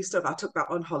with all your stuff. I took that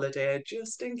on holiday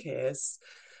just in case.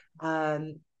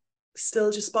 Um,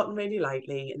 Still just spotting really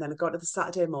lightly, and then I got to the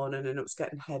Saturday morning and it was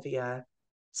getting heavier.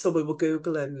 So we were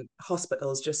googling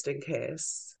hospitals just in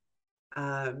case.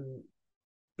 Um,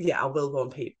 yeah, I will warn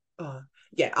people.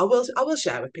 Yeah, I will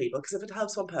share with people because if it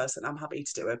helps one person, I'm happy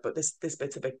to do it. But this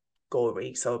bit's a bit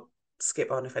gory, so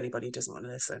skip on if anybody doesn't want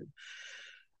to listen.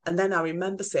 And then I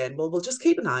remember saying, well, we'll just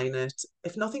keep an eye on it.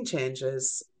 If nothing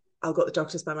changes, I'll go to the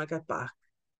doctor's when I get back.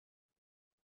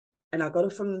 And I got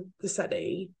it from the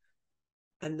city,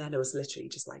 and then it was literally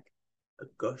just like a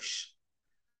gush.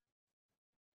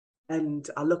 And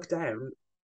I looked down,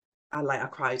 I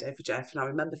cried over Jeff, and I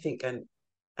remember thinking,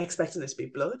 expecting it to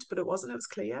be blood, but it wasn't. It was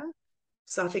clear.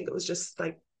 So I think it was just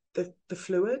like the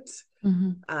fluid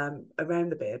Mm-hmm.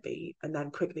 around the baby, and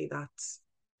then quickly that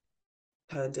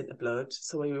turned into blood.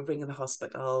 So we were ringing the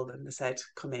hospital, and they said,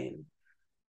 "Come in."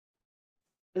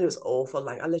 And it was awful.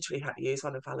 Like I literally had to use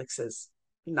one of Alex's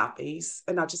nappies,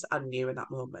 and I knew in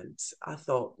that moment. I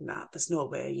thought, nah, there's no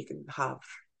way you can have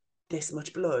this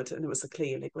much blood, and it was a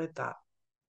clear liquid that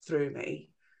threw me.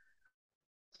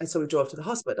 And so we drove to the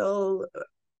hospital.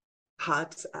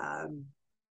 Had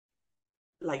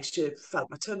like she felt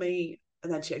my tummy,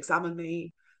 and then she examined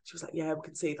me. She was like, "Yeah, we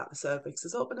can see that the cervix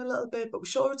is open a little bit, but we're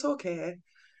sure it's okay."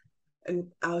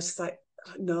 And I was just like,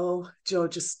 "No, Joe,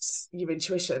 just your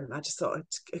intuition." I just thought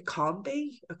it can't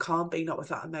be. It can't be, not with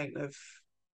that amount of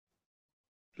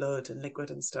blood and liquid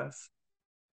and stuff.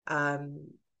 Um,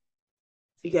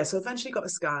 yeah, so eventually got a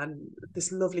scan.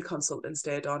 This lovely consultant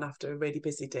stayed on after a really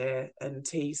busy day, and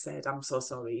he said, "I'm so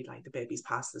sorry, like the baby's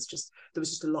passed. There was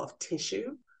just a lot of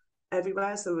tissue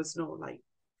everywhere, so there was no like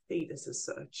fetus as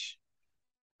such."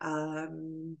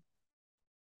 Um,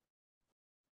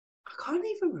 I can't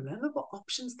even remember what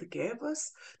options they gave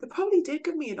us. They probably did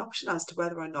give me an option as to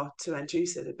whether or not to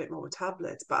induce it a bit more with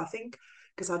tablets, but I think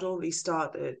because I'd already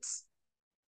started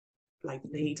like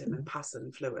bleeding and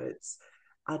passing fluids,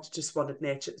 I just wanted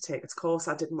nature to take its course.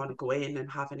 I didn't want to go in and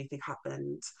have anything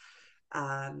happen.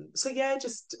 So yeah,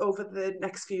 just over the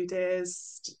next few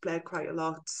days, just bled quite a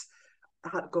lot. I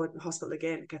had to go to the hospital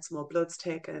again, get some more bloods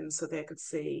taken so they could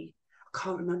see. I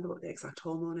can't remember what the exact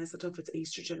hormone is. I don't know if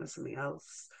it's estrogen or something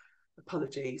else.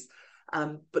 Apologies.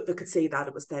 But they could see that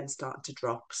it was then starting to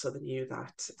drop, so they knew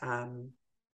that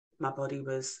my body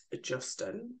was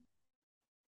adjusting.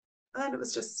 And then it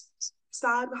was just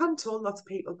sad. We hadn't told lots of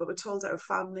people, but we told our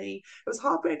family. It was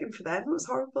heartbreaking for them. It was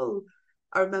horrible.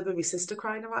 I remember my sister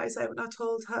crying her eyes out when I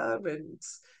told her, and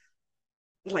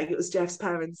like it was Jeff's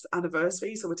parents'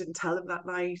 anniversary, so we didn't tell him that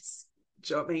night.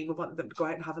 Do you know what I mean? We wanted them to go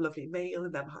out and have a lovely meal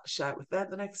and then share it with them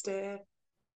the next day.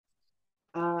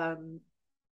 Um,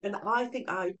 and I think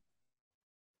I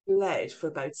bled for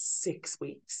about 6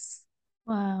 weeks,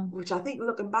 Wow. which I think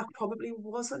looking back probably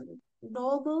wasn't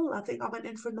normal. I think I went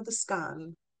in for another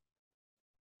scan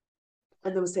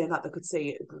and they were saying that they could see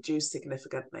it reduced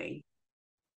significantly.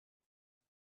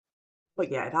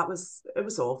 But yeah, it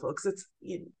was awful because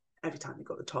every time you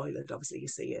go to the toilet, obviously you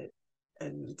see it,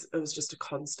 and it was just a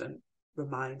constant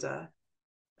reminder.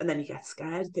 And then you get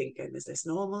scared, thinking, "Is this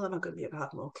normal? Am I going to be able to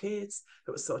have more kids?"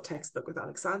 It was so textbook with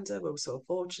Alexander. We were so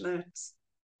fortunate.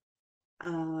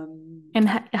 And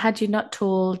had you not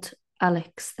told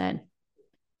Alex then?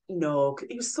 No,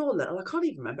 he was so little. I can't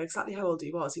even remember exactly how old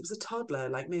he was. He was a toddler,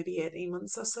 like maybe 18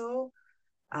 months or so.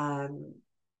 Um,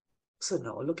 so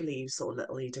no, luckily he was so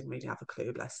little, he didn't really have a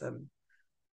clue, bless him.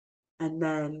 And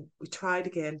then we tried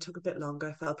again, took a bit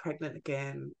longer, fell pregnant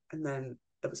again, and then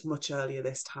it was much earlier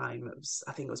this time.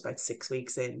 I think it was about 6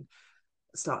 weeks in,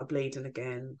 started bleeding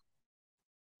again.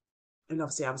 And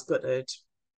obviously I was gutted,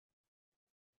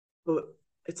 but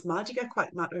it's mad you get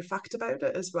quite matter of fact about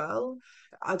it as well.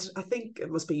 I think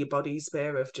it must be your body's way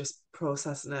of just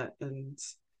processing it and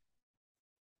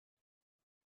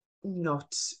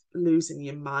not losing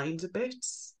your mind a bit.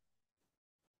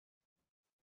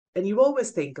 And you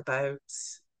always think about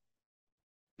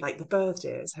like the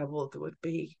birthdays, how old they would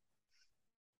be.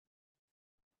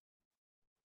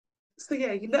 So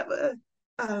yeah,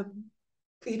 um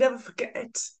you never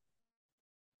forget,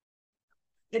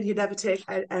 and you never take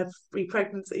every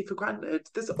pregnancy for granted.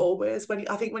 There's always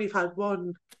I think when you've had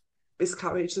one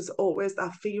miscarriage, there's always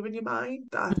that fear in your mind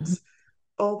that, Mhm.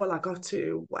 oh well, I got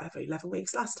to whatever 11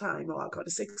 weeks last time, or I got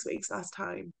to 6 weeks last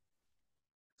time.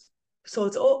 So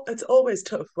it's always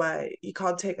tough where you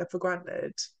can't take it for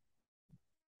granted.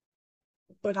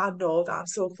 But I know that I'm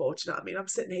so fortunate. I mean, I'm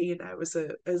sitting here now as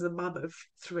a mum of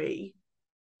three.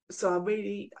 So I'm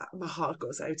really, my heart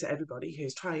goes out to everybody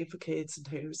who's trying for kids and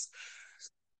who's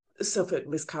suffered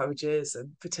miscarriages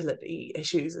and fertility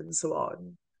issues and so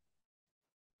on.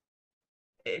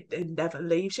 It never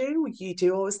leaves you. You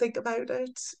do always think about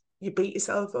it. You beat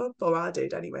yourself up, or I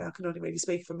did anyway. I can only really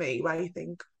speak for me, where you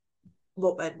think,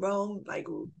 what went wrong? Like,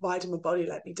 why did my body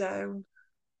let me down?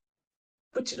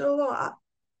 But you know what?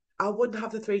 I wouldn't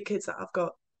have the three kids that I've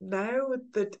got now,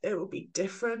 that it would be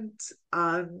different.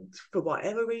 And for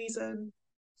whatever reason,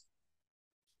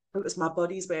 it was my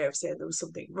body's way of saying there was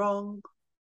something wrong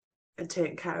and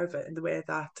taking care of it in the way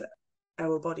that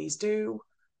our bodies do.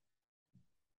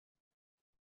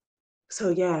 So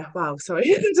yeah, wow,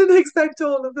 sorry, I didn't expect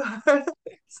all of that.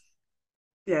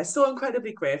 Yeah, so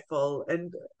incredibly grateful.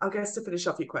 And I guess to finish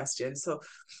off your question, so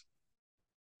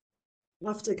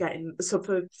after getting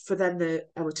for then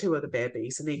our two other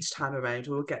babies, and each time around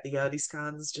we would get the early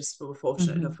scans. Just we were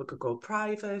fortunate Mhm. enough we could go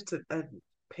private and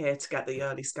pay to get the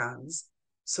early scans,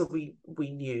 so we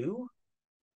knew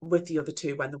with the other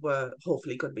two when they were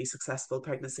hopefully going to be successful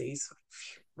pregnancies.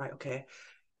 Right, okay.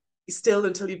 Still,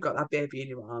 until you've got that baby in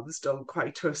your arms, don't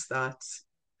quite trust that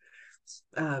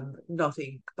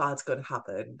nothing bad's going to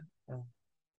happen. Um,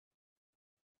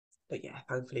 but yeah,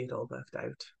 thankfully it all worked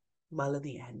out well in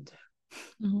the end.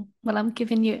 Mhm. Well, I'm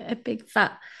giving you a big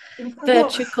fat No,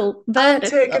 virtual I'm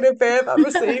taking vertical. it, babe. I'm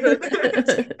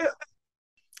receiving.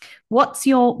 What's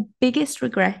your biggest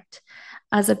regret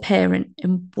as a parent,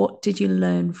 and what did you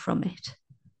learn from it?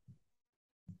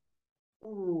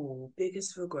 Ooh,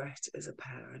 biggest regret as a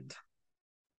parent.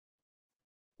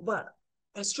 Well,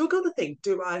 I struggle to think,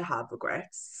 do I have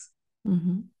regrets?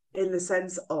 Mm-hmm. In the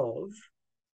sense of,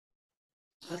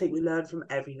 I think we learn from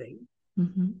everything.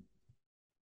 Mm-hmm.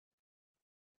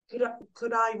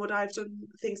 Would I have done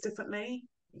things differently?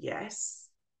 Yes.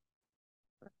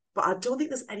 But I don't think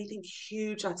there's anything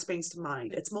huge that springs to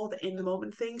mind. It's more the in the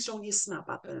moment things, don't you snap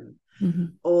at them? Mm-hmm.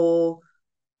 Or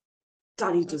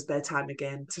Daddy does bedtime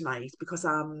again tonight because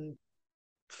I'm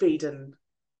feeding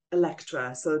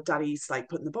Electra. So Daddy's like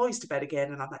putting the boys to bed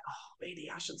again. And I'm like, oh, really?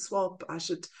 I should swap. I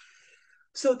should.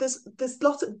 So there's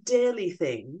lots of daily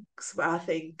things where I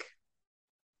think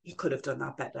you could have done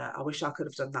that better. I wish I could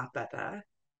have done that better.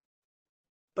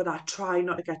 But I try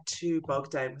not to get too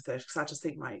bogged down with it because I just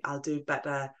think, right, I'll do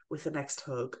better with the next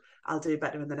hug. I'll do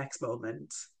better in the next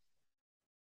moment.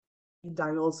 And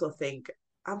I also think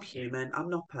I'm human. I'm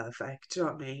not perfect. Do you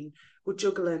know what I mean? We're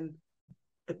juggling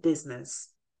a business,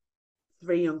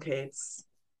 three young kids.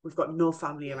 We've got no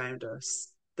family around us.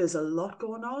 There's a lot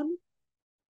going on.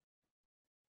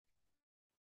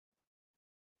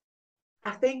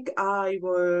 I think I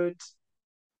would.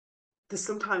 There's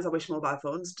sometimes I wish mobile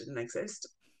phones didn't exist.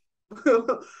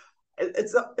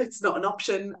 It's not an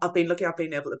option. I've been lucky. I've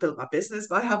been able to build my business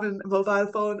by having a mobile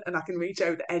phone, and I can reach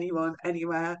out to anyone,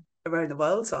 anywhere around the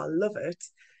world. So I love it.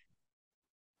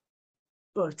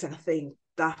 But I think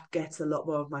that gets a lot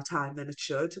more of my time than it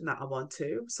should, and that I want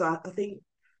to. So I think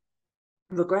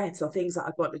regrets or things that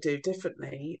I'd want to do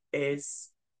differently is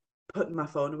putting my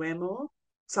phone away more.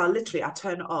 So I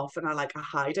turn it off and I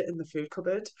hide it in the food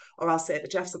cupboard, or I'll say to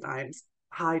Jeff sometimes,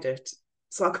 hide it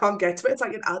so I can't get to it. It's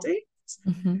like an addict.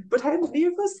 Mm-hmm. But how many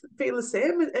of us feel the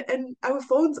same? And our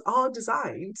phones are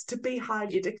designed to be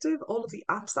highly addictive. All of the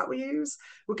apps that we use,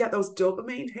 we get those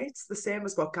dopamine hits, the same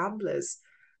as what gamblers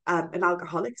and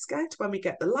alcoholics get when we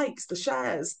get the likes, the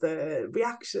shares, the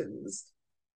reactions.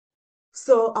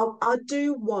 So I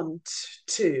do want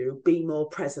to be more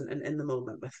present and in the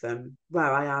moment with them,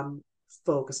 where I am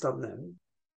focused on them.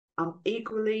 I'm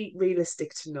equally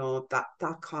realistic to know that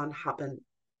that can't happen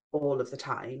all of the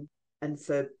time and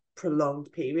for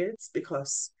prolonged periods,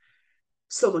 because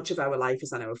so much of our life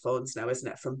is on our phones now,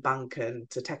 isn't it? From banking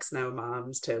to texting our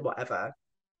moms to whatever,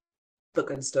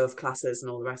 booking stuff, classes,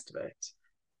 and all the rest of it.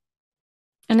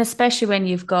 And especially when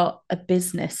you've got a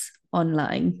business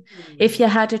online. If Mm. you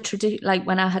had like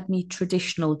when I had my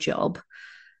traditional job,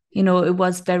 it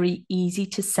was very easy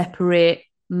to separate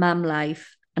mum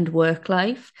life and work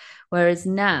life. Whereas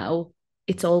now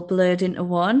it's all blurred into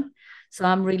one. So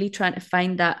I'm really trying to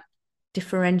find that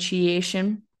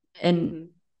differentiation. And,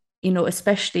 Mm-hmm.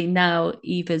 especially now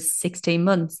Eva's 16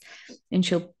 months and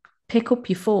she'll pick up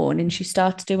your phone and she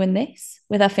starts doing this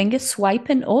with her fingers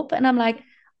swiping up. And I'm like,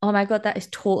 oh my God, that is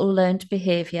total learned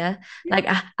behavior. Yeah, Like,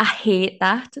 I hate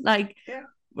that. Like, yeah,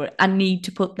 I need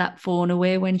to put that phone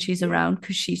away when she's yeah, around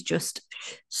because she's just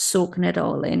soaking it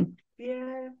all in.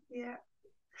 yeah, yeah.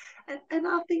 And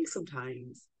I think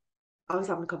sometimes I was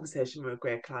having a conversation with a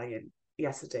great client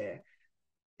yesterday.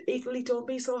 Equally, don't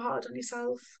be so hard on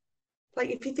yourself. Like,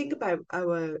 if you think about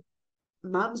our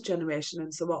mum's generation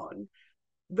and so on,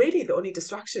 really the only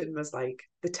distraction was like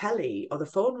the telly or the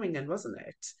phone ringing, wasn't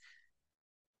it?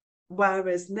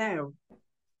 Whereas now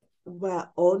we're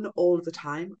on all the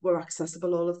time, we're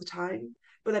accessible all of the time.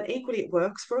 But then equally, it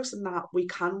works for us in that we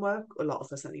can work, a lot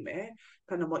of us anyway,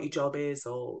 depending on what your job is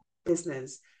or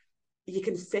business. You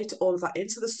can fit all of that in.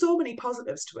 So there's so many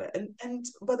positives to it. And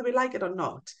whether we like it or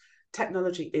not,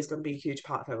 technology is going to be a huge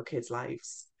part of our kids'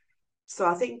 lives. So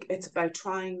I think it's about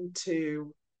trying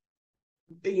to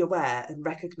be aware and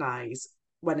recognize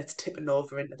when it's tipping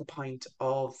over into the point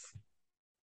of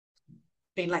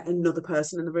being like another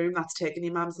person in the room that's taking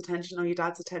your mum's attention or your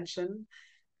dad's attention.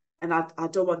 And I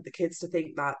don't want the kids to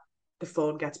think that the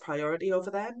phone gets priority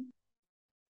over them.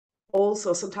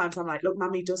 Also, sometimes I'm like, look,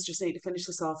 mummy does just need to finish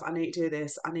this off. I need to do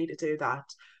this. I need to do that.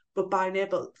 But by being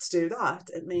able to do that,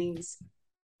 it means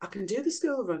I can do the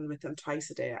school run with them twice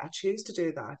a day. I choose to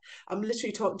do that. I'm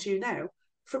literally talking to you now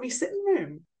from my sitting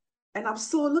room. And I'm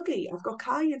so lucky. I've got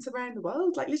clients around the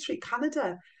world, like literally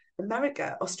Canada,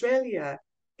 America, Australia,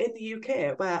 in the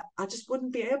UK, where I just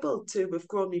wouldn't be able to have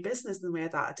grown my business in the way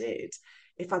that I did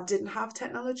if I didn't have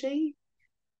technology.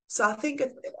 So I think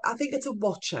it's a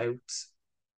watch out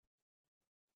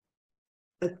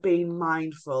of being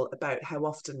mindful about how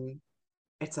often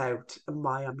it's out and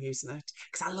why I'm using it.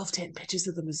 Because I love taking pictures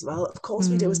of them as well. Of course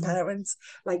we do as Mm, parents.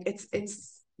 Like it's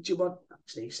do you want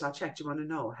actually, shall I check? Do you want to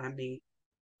know how many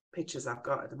pictures I've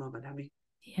got at the moment? How many?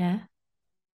 yeah.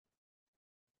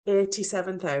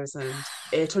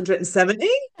 87,870.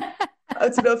 I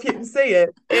don't know if you can see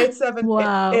it.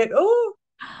 8780. Wow.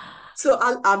 So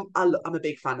I'm a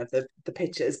big fan of the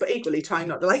pictures, but equally trying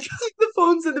not to like the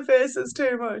phones in the faces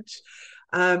too much.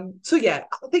 So yeah,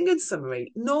 I think in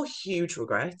summary, no huge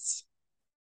regrets.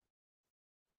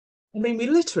 I mean, we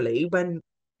literally when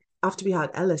after we had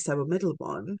Ellis, our middle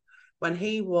one, when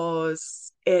he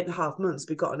was 8.5 months,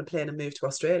 we got on a plane and moved to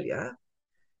Australia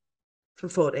for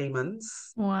 14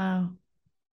 months. Wow.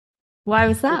 Why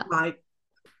was With that? my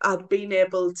I'd been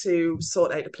able to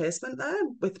sort out a placement there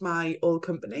with my old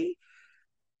company.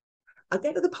 I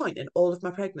get to the point in all of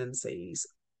my pregnancies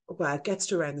where it gets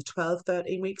to around the 12,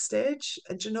 13 week stage.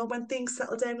 And you know, when things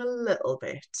settle down a little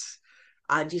bit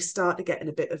and you start to get in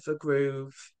a bit of a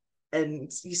groove,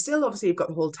 and you still obviously you've got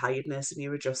the whole tiredness and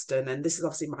you're adjusting. And this is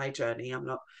obviously my journey. I'm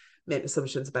not making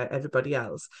assumptions about everybody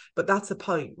else. But that's a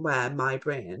point where my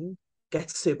brain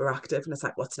gets super active and it's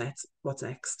like, what's next? What's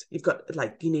next? You've got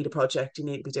like, you need a project, you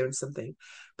need to be doing something.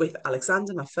 With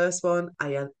Alexander, my first one,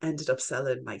 I ended up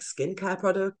selling like skincare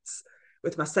products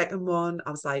With my second one,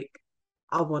 I was like,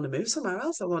 I want to move somewhere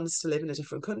else. I want us to live in a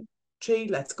different country.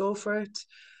 Let's go for it.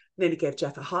 Nearly gave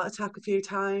Jeff a heart attack a few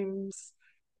times.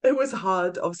 It was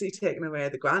hard, obviously, taking away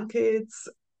the grandkids.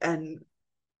 And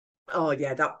oh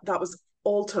yeah, that was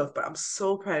all tough, but I'm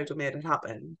so proud we made it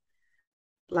happen.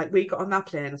 Like we got on that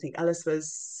plane, I think Ellis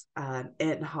was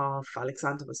 8.5,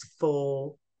 Alexander was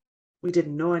 4. We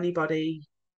didn't know anybody.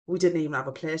 We didn't even have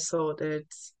a place sorted.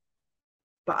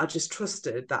 But I just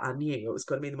trusted that I knew it was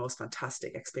going to be the most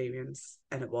fantastic experience.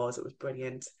 And it was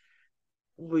brilliant.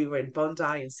 We were in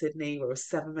Bondi in Sydney. We were a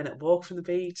 7-minute walk from the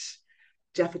beach.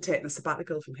 Jeff had taken a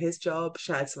sabbatical from his job,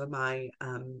 shared some of my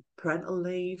parental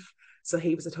leave. So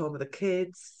he was at home with the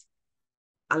kids.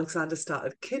 Alexander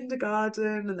started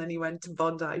kindergarten and then he went to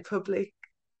Bondi Public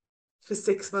for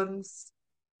 6 months.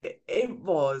 It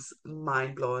was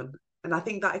mind blowing. And I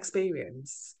think that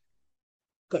experience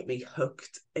got me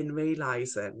hooked in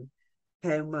realizing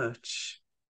how much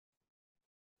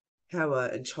power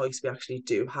and choice we actually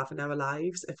do have in our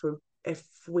lives if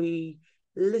we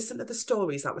listen to the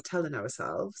stories that we're telling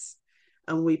ourselves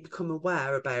and we become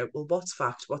aware about, well, what's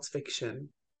fact, what's fiction,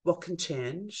 what can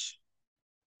change,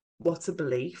 what's a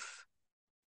belief,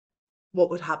 what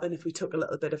would happen if we took a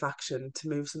little bit of action to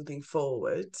move something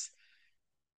forward.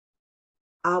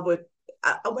 I would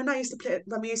when we used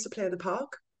to play in the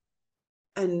park,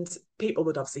 and people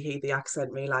would obviously hear the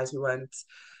accent, realise we weren't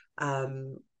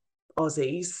um,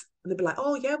 Aussies, and they'd be like,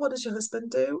 "Oh yeah, what does your husband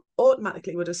do?"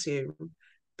 Automatically would assume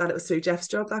that it was through Jeff's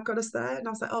job that got us there, and I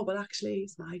was like, "Oh well, actually,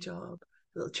 it's my job."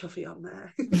 A little chuffy on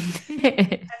there,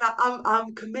 and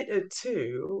I'm committed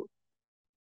to,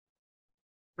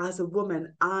 as a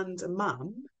woman and a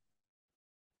mum,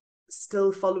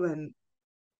 still following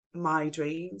my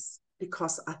dreams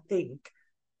because I think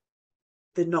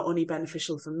they're not only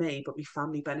beneficial for me, but my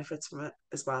family benefits from it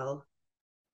as well.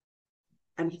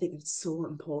 And I think it's so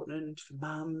important for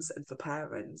mums and for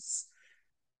parents.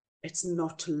 It's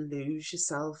not to lose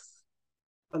yourself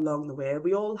along the way.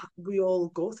 We all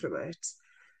go through it,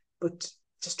 but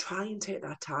just try and take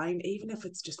that time, even if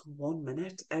it's just 1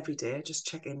 minute every day. Just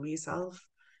check in with yourself.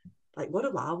 Like, what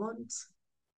do I want?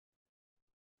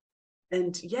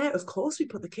 And yeah, of course, we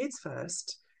put the kids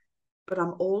first, but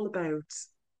I'm all about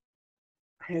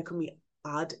how can we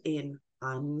add in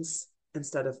ands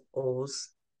instead of ors.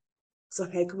 So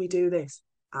how can we do this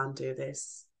and do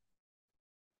this?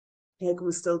 How can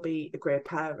we still be a great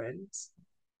parent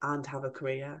and have a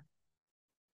career?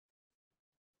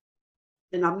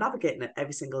 And I'm navigating it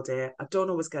every single day. I don't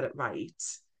always get it right.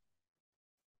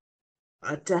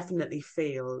 I definitely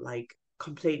feel like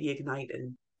completely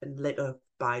ignited and lit up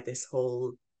by this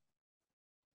whole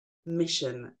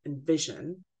mission and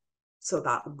vision so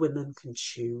that women can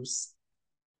choose.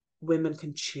 Women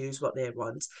can choose what they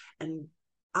want. And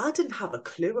I didn't have a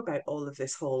clue about all of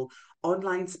this whole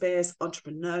online space,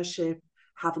 entrepreneurship,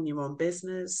 having your own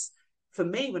business. For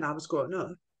me, when I was growing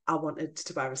up, I wanted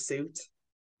to wear a suit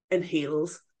and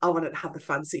heels. I wanted to have the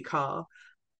fancy car.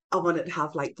 I wanted to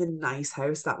have like the nice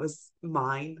house that was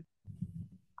mine.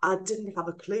 I didn't have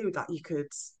a clue that you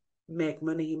could make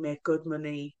money, make good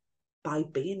money by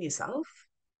being yourself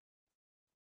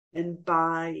and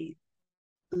by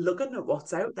looking at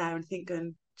what's out there and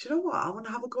thinking, do you know what? I want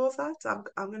to have a go of that.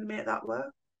 I'm going to make that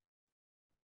work.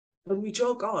 When we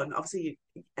joke on, obviously,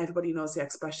 everybody knows the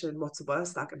expression, what's the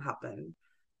worst that can happen?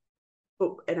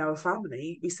 But in our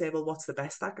family, we say, well, what's the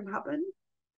best that can happen?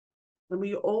 And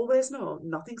we always know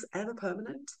nothing's ever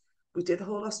permanent. We did the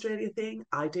whole Australia thing.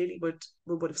 Ideally,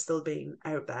 we would have still been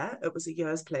out there. It was a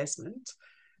year's placement,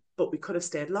 but we could have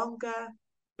stayed longer.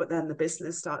 But then the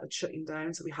business started shutting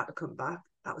down, so we had to come back.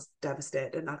 That was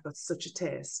devastating. I got such a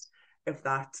taste of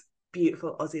that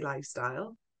beautiful Aussie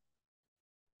lifestyle.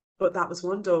 But that was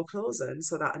one door closing,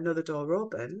 so that another door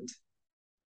opened.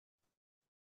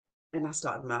 And I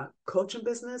started my coaching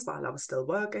business while I was still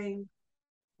working.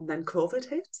 And then COVID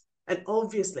hit. And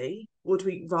obviously, would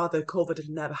we rather COVID had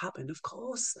never happened? Of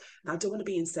course. And I don't want to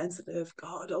be insensitive.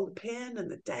 God, all the pain and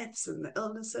the deaths and the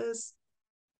illnesses.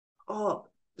 Oh,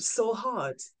 so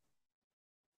hard.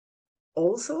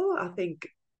 Also, I think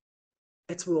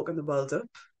it's woken the world up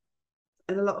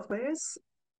in a lot of ways.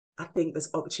 I think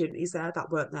there's opportunities there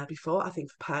that weren't there before. I think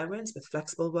for parents, with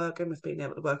flexible working, with being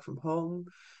able to work from home,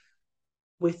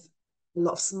 with a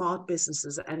lot of smart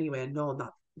businesses anyway, knowing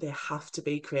that they have to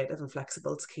be creative and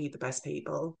flexible to keep the best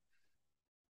people.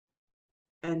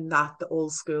 And that the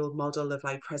old school model of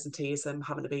like presenteeism,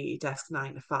 having to be at your desk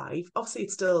 9 to 5, obviously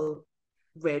it's still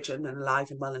raging and alive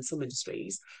and well in some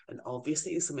industries. And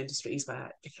obviously there's some industries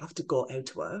where you have to go out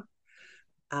to work.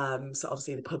 So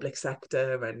obviously the public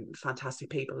sector and fantastic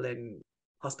people in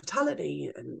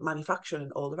hospitality and manufacturing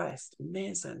and all the rest.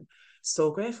 Amazing.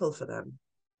 So grateful for them.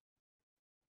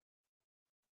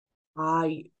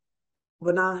 I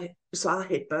I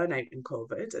hit burnout in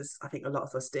COVID, as I think a lot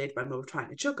of us did when we were trying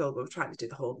to juggle. We were trying to do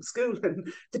the homeschool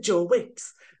and the Joe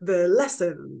Wicks, the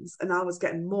lessons, and I was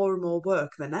getting more and more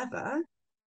work than ever.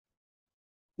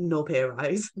 No pay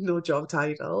rise, no job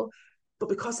title. But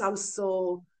because I was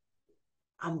so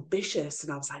ambitious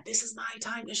and I was like, this is my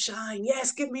time to shine.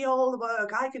 Yes, give me all the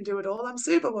work. I can do it all. I'm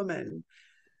Superwoman.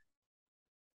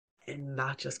 And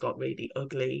that just got really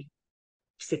ugly.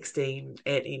 16,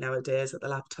 18 nowadays at the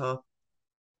laptop,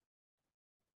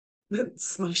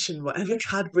 smashing whatever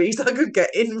Cadbury's I could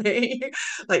get in me,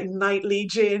 like nightly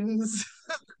gins.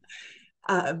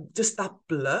 Just that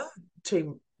blur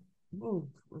between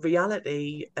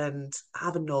reality and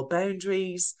having no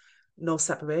boundaries, no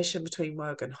separation between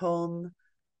work and home.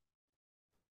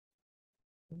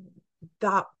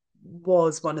 That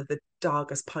was one of the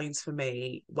darkest points for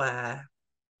me where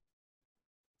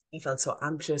I felt so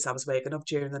anxious. I was waking up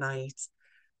during the night,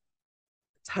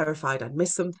 terrified I'd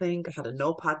miss something. I had a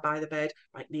notepad by the bed.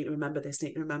 I need to remember this,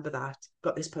 need to remember that.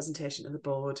 Got this presentation on the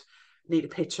board. Need a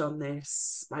pitch on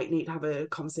this. Might need to have a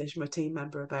conversation with a team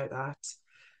member about that.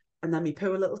 And then me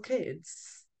poor little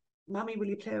kids. Mommy, will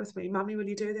you play with me? Mommy, will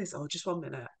you do this? Oh, just 1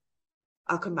 minute.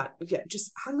 I'll come back. Yeah,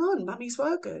 just hang on. Mommy's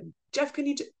working. Jeff, can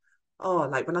you do? Oh,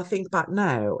 like when I think back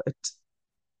now, it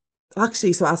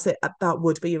actually. So I say that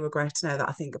would be a regret now that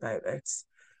I think about it.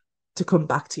 To come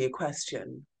back to your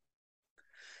question,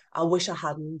 I wish I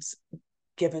hadn't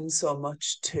given so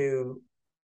much to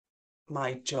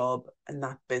my job and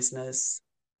that business.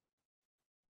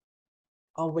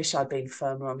 I wish I'd been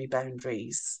firmer on my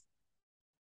boundaries.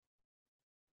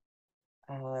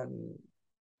 Um,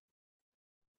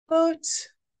 but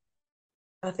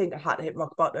I think I had to hit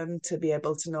rock bottom to be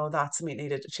able to know that something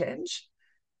needed to change.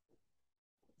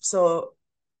 So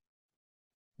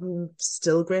I'm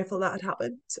still grateful that it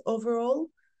happened overall.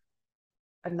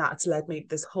 And that's led me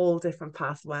this whole different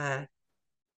path where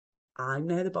I'm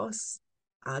now the boss.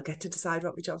 I get to decide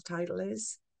what my job title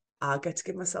is. I get to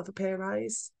give myself a pay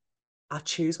rise. I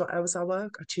choose what hours I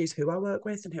work. I choose who I work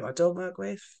with and who I don't work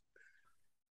with.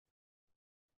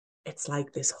 It's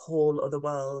like this whole other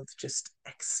world just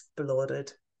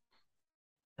exploded.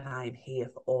 And I'm here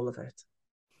for all of it.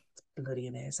 It's bloody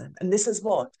amazing. And this is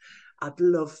what I'd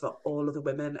love for all of the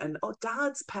women and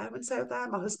dads, parents out there.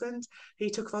 My husband,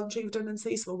 he took voluntary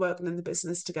redundancy, so we're working in the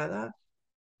business together.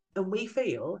 And we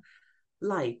feel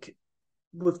like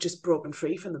we've just broken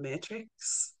free from the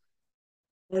matrix.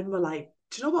 And we're like,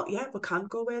 do you know what? Yeah, we can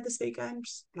go away this weekend.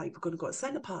 Like, we're going to go to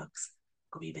Centre Parks.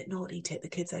 Going to be a bit naughty, take the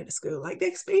kids out of school. Like, the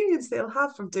experience they'll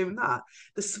have from doing that.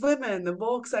 The swimming, the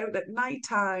walks out at night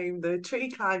time, the tree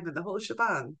climbing, the whole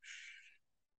shebang.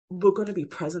 We're going to be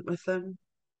present with them.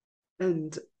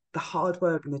 And the hard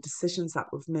work and the decisions that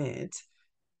we've made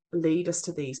lead us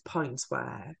to these points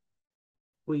where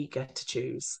we get to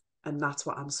choose. And that's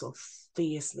what I'm so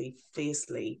fiercely,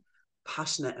 fiercely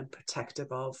passionate and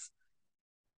protective of.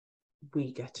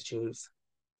 We get to choose.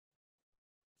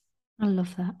 I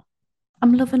love that.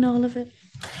 I'm loving all of it.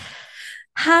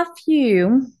 Have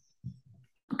you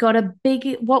got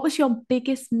what was your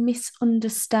biggest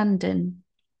misunderstanding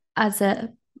as a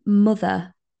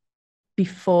mother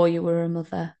before you were a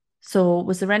mother? So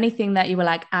was there anything that you were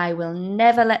like, I will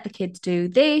never let the kids do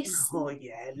this? Oh,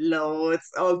 yeah, loads.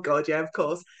 Oh, God, yeah, of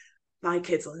course. My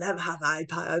kids will never have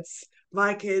iPads.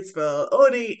 My kids will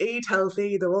only eat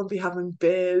healthy. They won't be having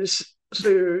beige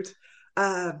food.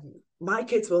 My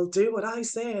kids will do what I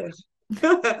say.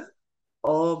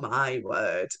 Oh, my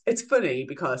word. It's funny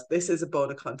because this is a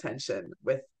bone of contention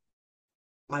with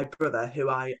my brother, who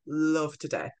I love to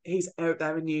death. He's out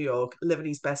there in New York, living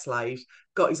his best life,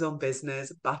 got his own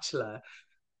business, bachelor.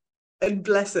 And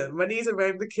bless him, when he's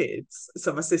around the kids,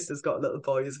 so my sister's got a little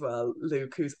boy as well,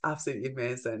 Luke, who's absolutely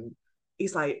amazing.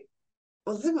 He's like,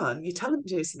 well, hang on, you tell them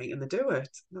to do something and they do it.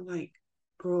 And I'm like,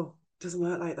 bro, it doesn't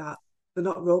work like that. They're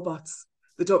not robots.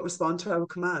 They don't respond to our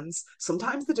commands.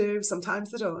 Sometimes they do,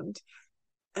 sometimes they don't.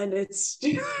 And it's,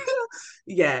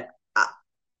 yeah,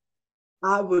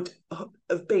 I would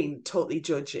have been totally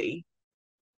judgy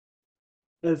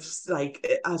of, like,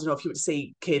 I don't know if you would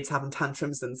see kids having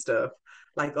tantrums and stuff,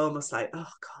 like almost like, oh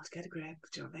God, get a grip.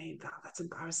 Do you know what I mean? That's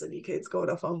embarrassing. Your kids going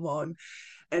off on one.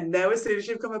 And now, as soon as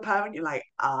you become a parent, you're like,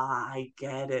 I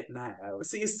get it now.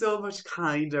 So you're so much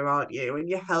kinder, aren't you? And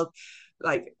you help,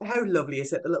 like, how lovely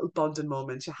is it, the little bonding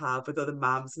moments you have with other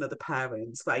mums and other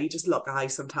parents, where you just lock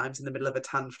eyes sometimes in the middle of a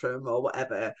tantrum or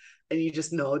whatever, and you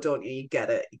just know, don't you? You get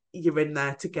it. You're in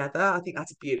there together. I think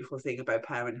that's a beautiful thing about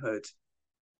parenthood.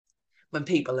 when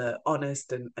people are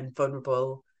honest and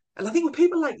vulnerable. And I think with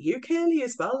people like you, Kaylee,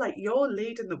 as well, like you're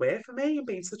leading the way for me and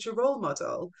being such a role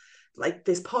model. Like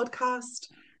this podcast,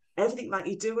 everything that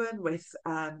you're doing with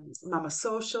Mama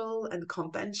Social and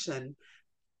Convention,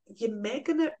 you're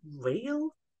making it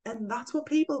real. And that's what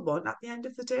people want at the end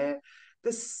of the day.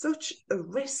 There's such a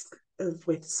risk of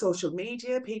with social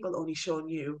media, people only showing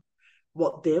you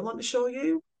what they want to show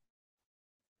you.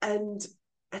 And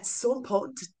it's so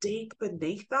important to dig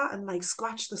beneath that and like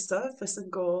scratch the surface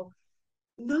and go,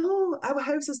 no, our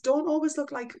houses don't always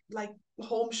look like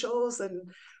home shows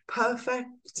and perfect.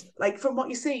 Like from what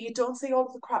you see, you don't see all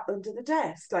of the crap under the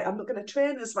desk. Like I'm looking at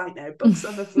trainers right now, books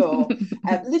on the floor,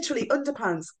 literally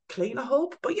underpants clean, I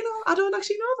hope. But I don't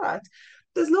actually know that.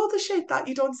 There's loads of shit that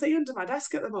you don't see under my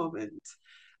desk at the moment.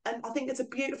 And I think it's a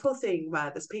beautiful thing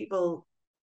where there's people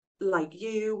like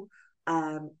you,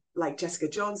 like Jessica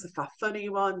Jones, the Fat Funny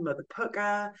one, Mother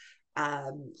Pucker,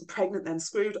 Pregnant Then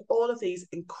Screwed, all of these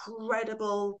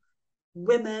incredible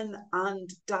women and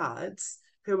dads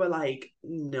who are like,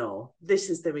 no, this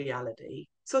is the reality.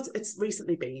 So it's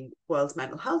recently been World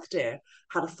Mental Health Day,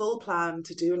 had a full plan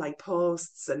to do like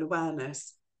posts and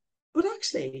awareness. But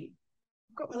actually,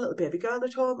 I've got my little baby girl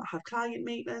at home. I had client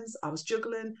meetings. I was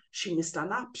juggling. She missed her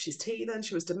nap. She's teething.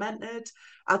 She was demented.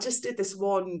 I just did this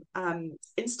one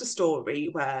Insta story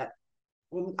where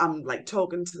I'm like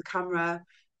talking to the camera,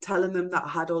 telling them that I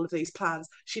had all of these plans.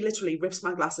 She literally rips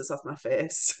my glasses off my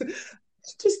face.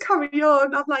 Just carry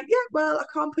on. I'm like, yeah, well, I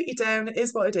can't put you down. It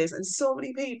is what it is. And so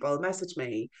many people message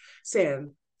me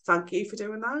saying, thank you for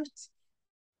doing that.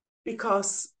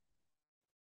 Because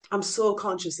I'm so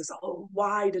conscious there's a whole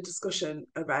wider discussion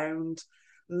around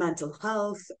mental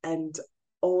health and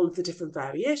all of the different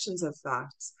variations of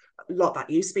that. A lot that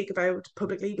you speak about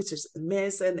publicly, which is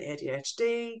amazing, the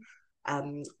ADHD,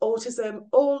 autism,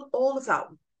 all of that,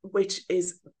 which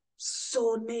is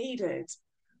so needed.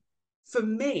 For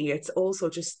me, it's also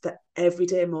just the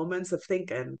everyday moments of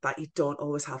thinking that you don't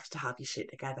always have to have your shit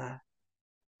together.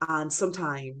 And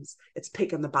sometimes it's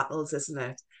picking the battles, isn't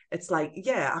it? It's like,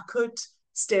 yeah, I could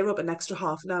stay up an extra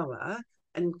half an hour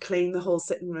and clean the whole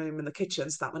sitting room and the kitchen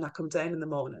so that when I come down in the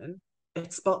morning,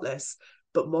 it's spotless.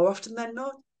 But more often than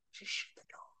not, just shut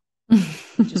the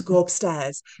door. Just go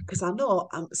upstairs because I know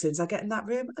as soon as I get in that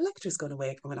room, Electra's going to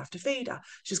wake. I'm going to have to feed her.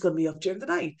 She's going to be up during the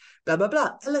night. Blah, blah,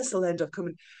 blah. Ellis will end up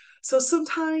coming. So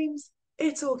sometimes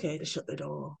it's okay to shut the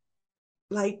door.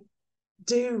 Like,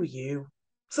 do you?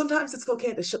 Sometimes it's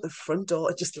okay to shut the front door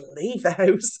and just leave the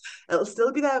house. It'll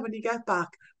still be there when you get back,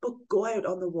 but go out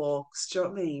on the walks. Do you know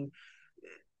what I mean?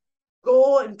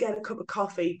 Go and get a cup of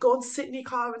coffee. Go and sit in your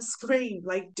car and scream.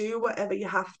 Like, do whatever you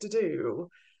have to do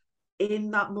in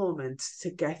that moment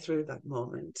to get through that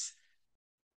moment.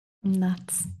 And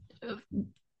that's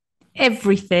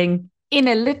everything in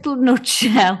a little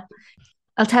nutshell.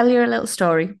 I'll tell you a little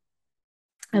story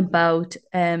about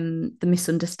the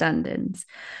misunderstandings.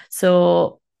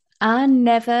 So I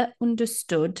never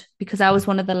understood, because I was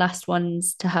one of the last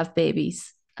ones to have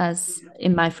babies as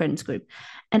in my friends group,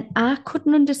 and I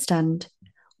couldn't understand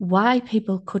why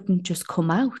people couldn't just come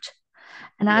out.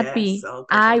 And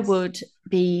I would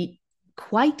be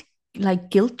quite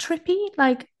like guilt trippy,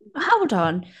 like, hold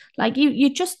on, like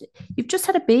you've just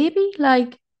had a baby,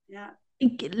 like, yeah,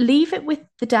 leave it with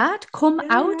the dad, come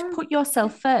out, yeah. put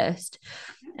yourself first.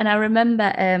 And I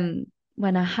remember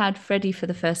when I had Freddie for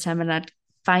the first time and I'd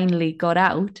finally got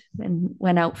out and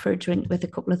went out for a drink with a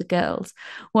couple of the girls,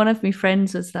 one of my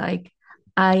friends was like,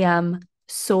 I am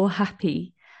so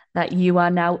happy that you are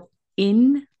now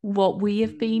in what we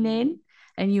have been in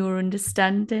and you are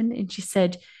understanding. And she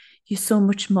said, you're so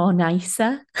much more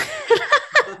nicer.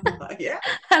 Yeah.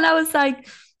 And I was like,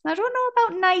 I don't know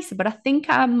about nicer, but I think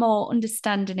I'm more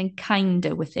understanding and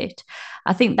kinder with it.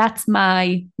 I think that's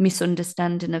my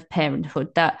misunderstanding of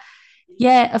parenthood, that,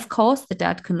 yeah, of course, the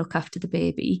dad can look after the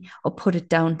baby or put it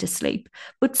down to sleep.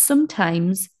 But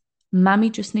sometimes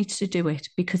Mammy just needs to do it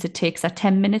because it takes her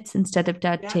 10 minutes instead of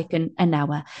dad Yeah, taking an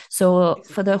hour. So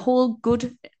for the exactly. whole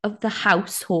good of the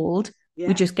household, we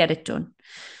Yeah, just get it done.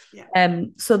 yeah,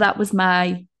 So that was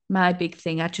my big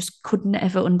thing. I just couldn't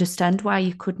ever understand why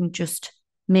you couldn't just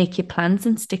make your plans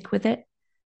and stick with it.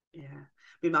 yeah.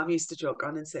 My mum used to joke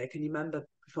on and say, can you remember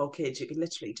before kids, you could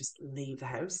literally just leave the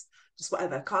house, just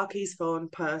whatever, car keys, phone,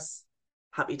 purse,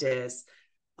 happy days.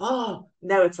 Oh,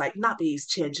 now it's like nappies,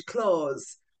 change of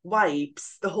clothes,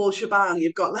 wipes, the whole shebang.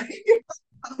 You've got like,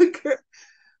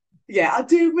 yeah, I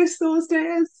do miss those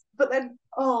days. But then,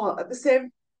 oh, at the same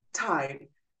time,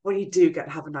 when you do get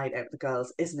to have a night out with the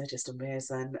girls, isn't it just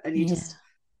amazing? And you Yeah. just,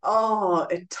 oh,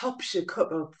 it tops your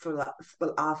cup up for like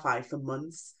for R5 for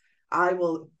months. I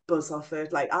will buzz off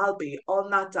it. Like, I'll be on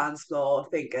that dance floor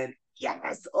thinking,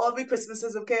 yes, all my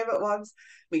Christmases have came at once.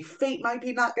 My feet might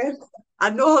be knackered. I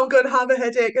know I'm going to have a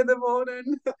headache in the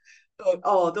morning. But,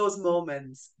 oh, those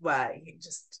moments where you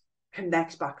just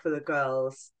connect back for the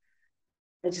girls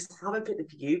and just have a bit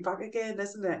of you back again,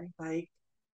 isn't it? Like,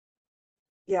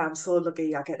 yeah, I'm so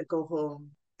lucky I get to go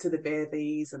home to the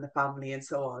babies and the family and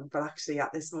so on. But actually,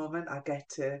 at this moment, I get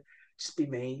to just be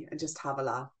me and just have a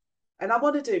laugh. And I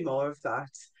want to do more of that.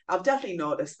 I've definitely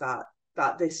noticed that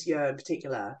this year in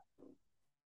particular,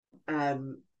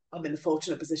 I'm in the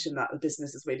fortunate position that the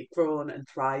business has really grown and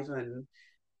thriving.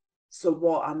 So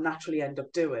what I naturally end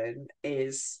up doing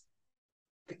is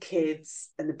the kids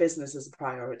and the business as a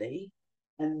priority,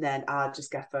 and then I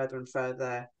just get further and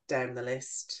further down the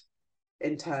list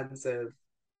in terms of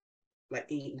like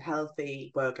eating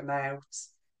healthy, working out,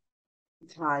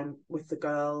 time with the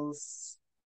girls.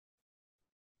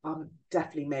 I'm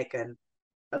definitely making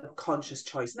a conscious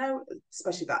choice now,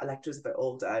 especially that Electra's a bit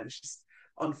older and she's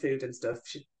on food and stuff.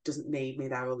 She doesn't need me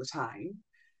there all the time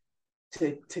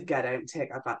to get out and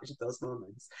take advantage of those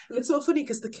moments. And it's so funny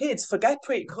because the kids forget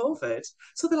pre-COVID.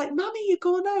 So they're like, Mommy, you're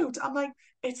going out. I'm like,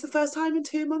 it's the first time in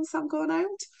 2 months I'm going out.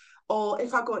 Or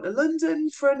if I go to London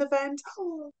for an event,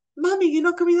 oh, Mommy, you're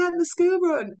not going to be there in the school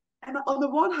run. And on the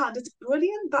one hand, it's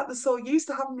brilliant that they're so used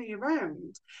to having me around.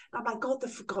 And I'm like, God,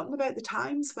 they've forgotten about the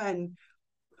times when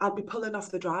I'd be pulling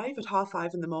off the drive at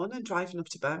 5:30 in the morning, driving up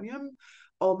to Birmingham,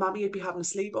 or Mammy would be having a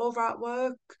sleepover at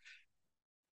work.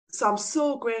 So I'm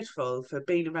so grateful for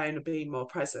being around and being more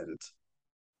present.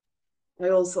 I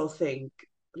also think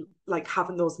like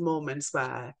having those moments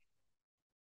where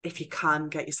if you can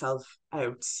get yourself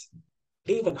out,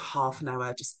 even half an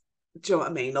hour, just do you know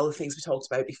what I mean? All the things we talked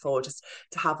about before, just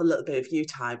to have a little bit of you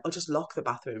time, or just lock the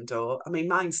bathroom door. I mean,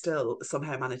 mine still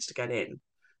somehow managed to get in.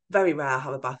 Very rare I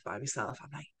have a bath by myself. I'm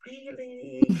like,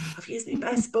 really? I've used the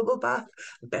best bubble bath,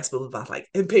 like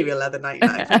Imperial Leather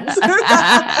 99 pence.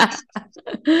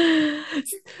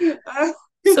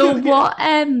 So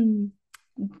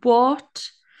what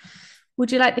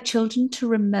would you like the children to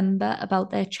remember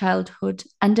about their childhood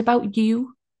and about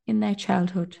you in their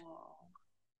childhood?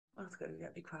 Oh, that's going to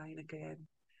get me crying again.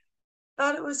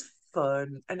 That it was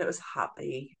fun and it was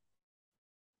happy.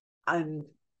 And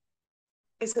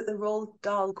is it the Roald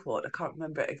Dahl quote? I can't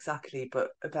remember it exactly, but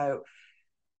about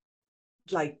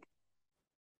like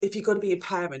if you're going to be a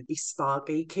parent, be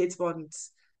sparky. Kids want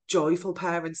joyful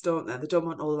parents, don't they? They don't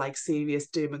want all like serious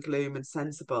doom and gloom and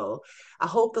sensible. I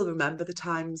hope they'll remember the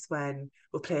times when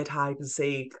we played hide and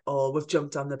seek, or we've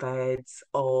jumped on the beds,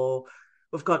 or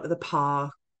we've gone to the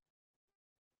park,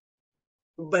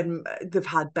 when they've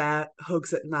had bear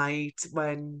hugs at night,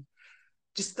 when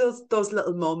just those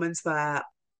little moments where,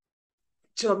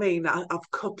 do you know what I mean?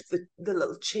 I've cupped the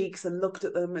little cheeks and looked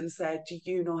at them and said, do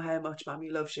you know how much Mammy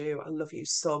loves you? I love you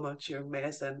so much. You're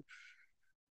amazing.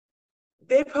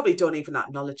 They probably don't even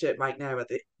acknowledge it right now at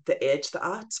the age they're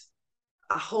at.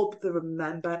 I hope they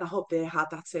remember and I hope they had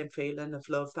that same feeling of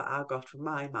love that I got from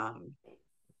my mum.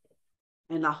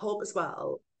 And I hope as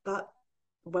well that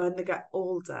when they get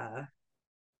older,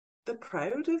 they're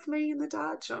proud of me and the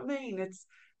dad. Do you know what I mean?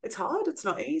 It's hard, it's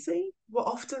not easy. What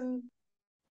often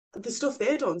the stuff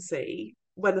they don't see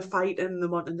when they're fighting and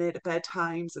wanting later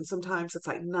bedtimes, and sometimes it's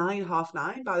like 9, half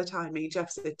 9 by the time me and Jeff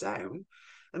sit down.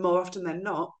 And more often than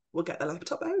not, we'll get the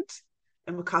laptop out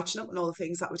and we're catching up on all the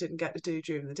things that we didn't get to do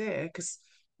during the day because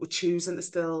we're choosing to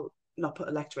still not put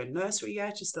Electra in nursery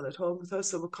yet. She's still at home with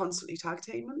us, so we're constantly tag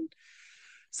teaming.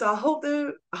 So I hope they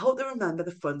remember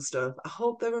the fun stuff. I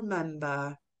hope they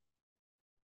remember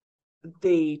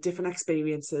the different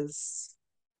experiences,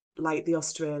 like the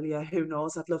Australia. Who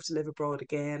knows? I'd love to live abroad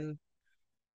again.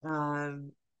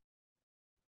 Um,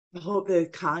 I hope they're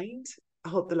kind. I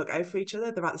hope they look out for each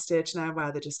other. They're at the stage now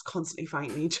where they're just constantly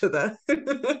fighting each other.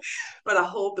 But I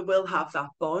hope they will have that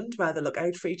bond where they look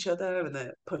out for each other and they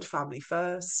put family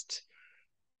first.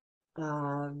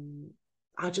 Um,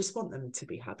 I just want them to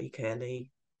be happy, Kaylee,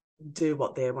 do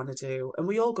what they want to do. And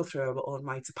we all go through our own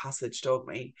rites of passage, don't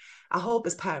we? I hope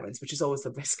as parents, which is always the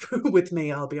risk with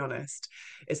me, I'll be honest,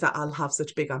 is that I'll have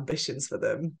such big ambitions for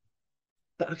them.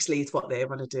 But actually, it's what they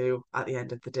want to do at the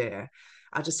end of the day.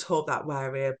 I just hope that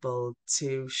we're able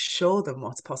to show them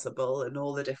what's possible and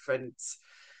all the different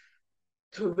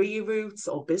career routes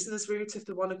or business routes if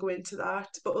they want to go into that.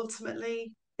 But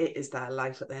ultimately, it is their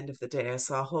life at the end of the day.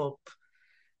 So I hope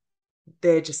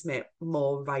they just make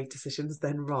more right decisions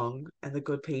than wrong and the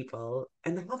good people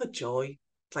and they have a joy.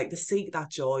 Like they seek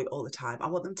that joy all the time. I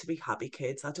want them to be happy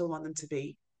kids. I don't want them to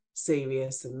be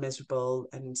serious and miserable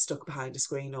and stuck behind a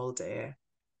screen all day.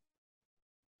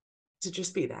 To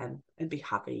just be them and be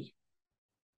happy.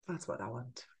 That's what I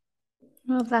want.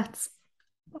 Well, that's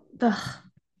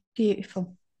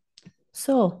beautiful.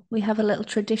 So we have a little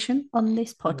tradition on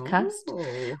this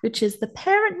podcast, which is the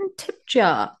parenting tip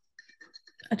jar.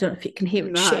 I don't know if you can hear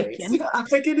it shaking. I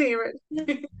can hear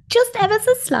it. Just ever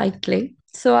so slightly.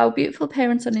 So our beautiful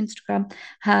parents on Instagram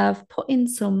have put in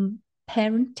some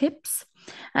parent tips,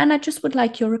 and I just would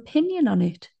like your opinion on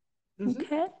it.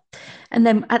 Okay. And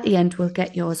then at the end, we'll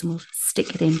get yours and we'll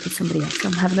stick it in for somebody else. So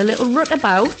I'm having a little rut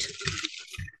about.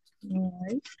 All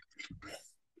right.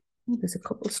 Oh, there's a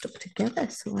couple stuck together,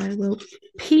 so I will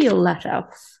peel that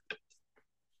off.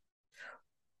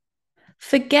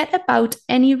 Forget about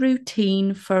any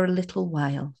routine for a little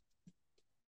while.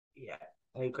 Yeah,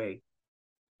 I agree.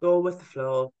 Go with the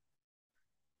flow.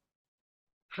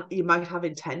 You might have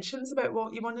intentions about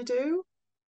what you want to do.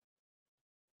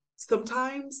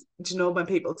 Sometimes, do you know when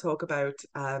people talk about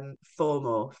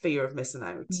FOMO, fear of missing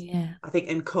out? Yeah. I think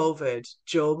in COVID,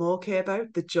 JOMO came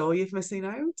about, the joy of missing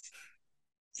out.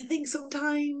 I think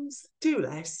sometimes do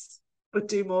less, but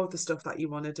do more of the stuff that you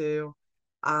want to do.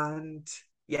 And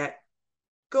yeah,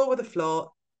 go with the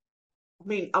flow. I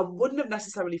mean, I wouldn't have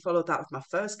necessarily followed that with my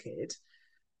first kid.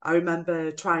 I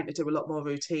remember trying to do a lot more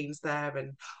routines there.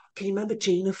 And can you remember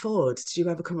Gina Ford? Did you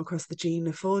ever come across the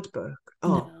Gina Ford book?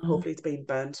 Oh, No. hopefully it's been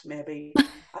burnt, maybe.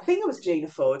 I think it was Gina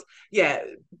Ford. Yeah,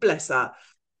 bless her.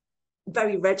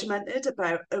 Very regimented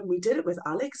about, and we did it with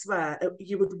Alex, where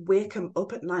you would wake him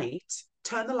up at night,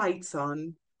 turn the lights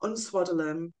on, unswaddle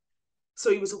him,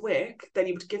 so he was awake. Then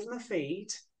you would give him a feed.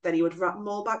 Then he would wrap them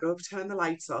all back up, turn the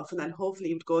lights off, and then hopefully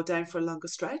he would go down for a longer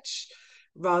stretch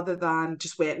rather than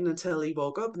just waiting until he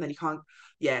woke up. And then you can't,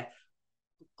 yeah,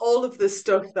 all of the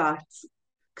stuff that,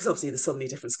 because obviously there's so many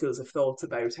different schools of thought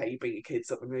about how you bring your kids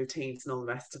up and routines and all the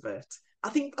rest of it. I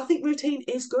think routine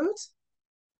is good.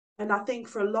 And I think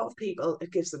for a lot of people,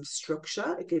 it gives them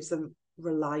structure, it gives them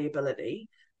reliability,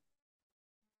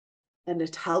 and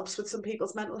it helps with some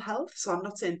people's mental health. So I'm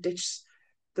not saying ditch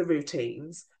the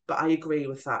routines, but I agree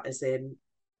with that, as in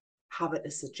have it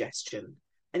a suggestion.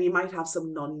 And you might have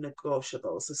some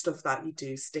non-negotiables, so stuff that you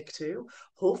do stick to,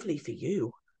 hopefully for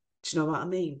you. Do you know what I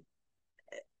mean?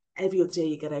 Every other day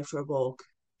you get out for a walk.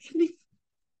 Even if,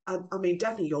 I mean,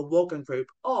 definitely your walking group.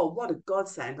 Oh, what a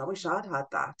godsend. I wish I'd had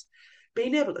that.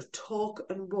 Being able to talk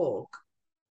and walk,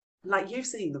 like you've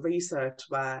seen the research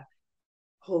where,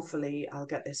 hopefully I'll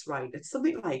get this right. It's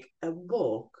something like a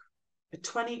walk, a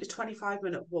 20 to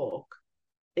 25-minute walk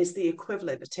is the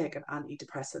equivalent of taking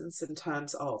antidepressants in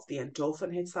terms of the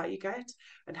endorphin hits that you get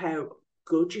and how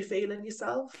good you feel in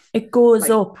yourself. It goes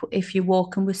up if you're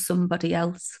walking with somebody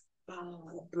else.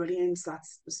 Oh, brilliant.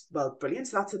 Brilliant.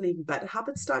 So that's an even better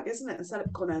habit stack, isn't it? Instead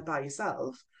of going out by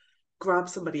yourself, grab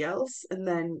somebody else and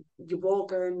then you're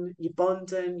walking, you're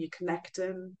bonding, you're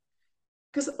connecting.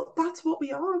 Because that's what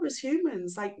we are as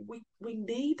humans. Like we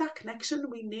need that connection,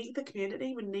 we need the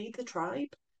community, we need the tribe.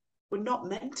 We're not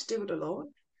meant to do it alone.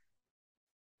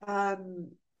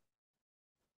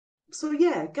 So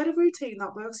yeah, get a routine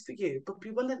that works for you, but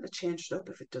be willing to change it up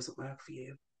if it doesn't work for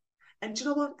you. And do you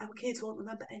know what? Our kids won't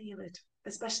remember any of it,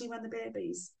 especially when they're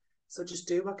babies. So just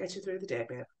do what gets you through the day,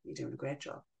 babe. You're doing a great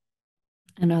job.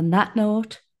 And on that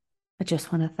note, I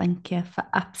just want to thank you for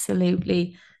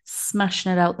absolutely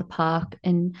smashing it out the park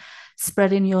and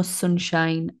spreading your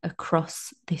sunshine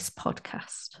across this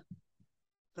podcast.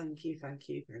 Thank you, thank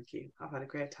you, thank you. I've had a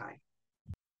great time.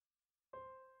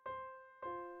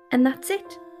 And that's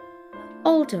it.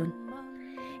 All done.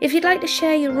 If you'd like to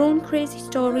share your own crazy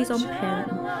stories on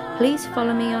parenting, please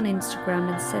follow me on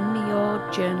Instagram and send me your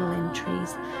journal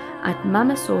entries at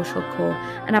Mama Social Co,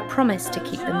 and I promise to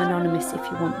keep them anonymous if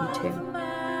you want me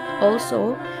to.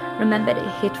 Also, remember to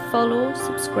hit follow,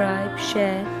 subscribe,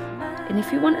 share, and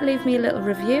if you want to leave me a little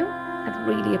review, I'd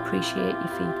really appreciate your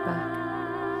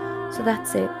feedback. So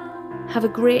that's it. Have a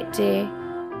great day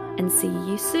and see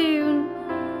you soon.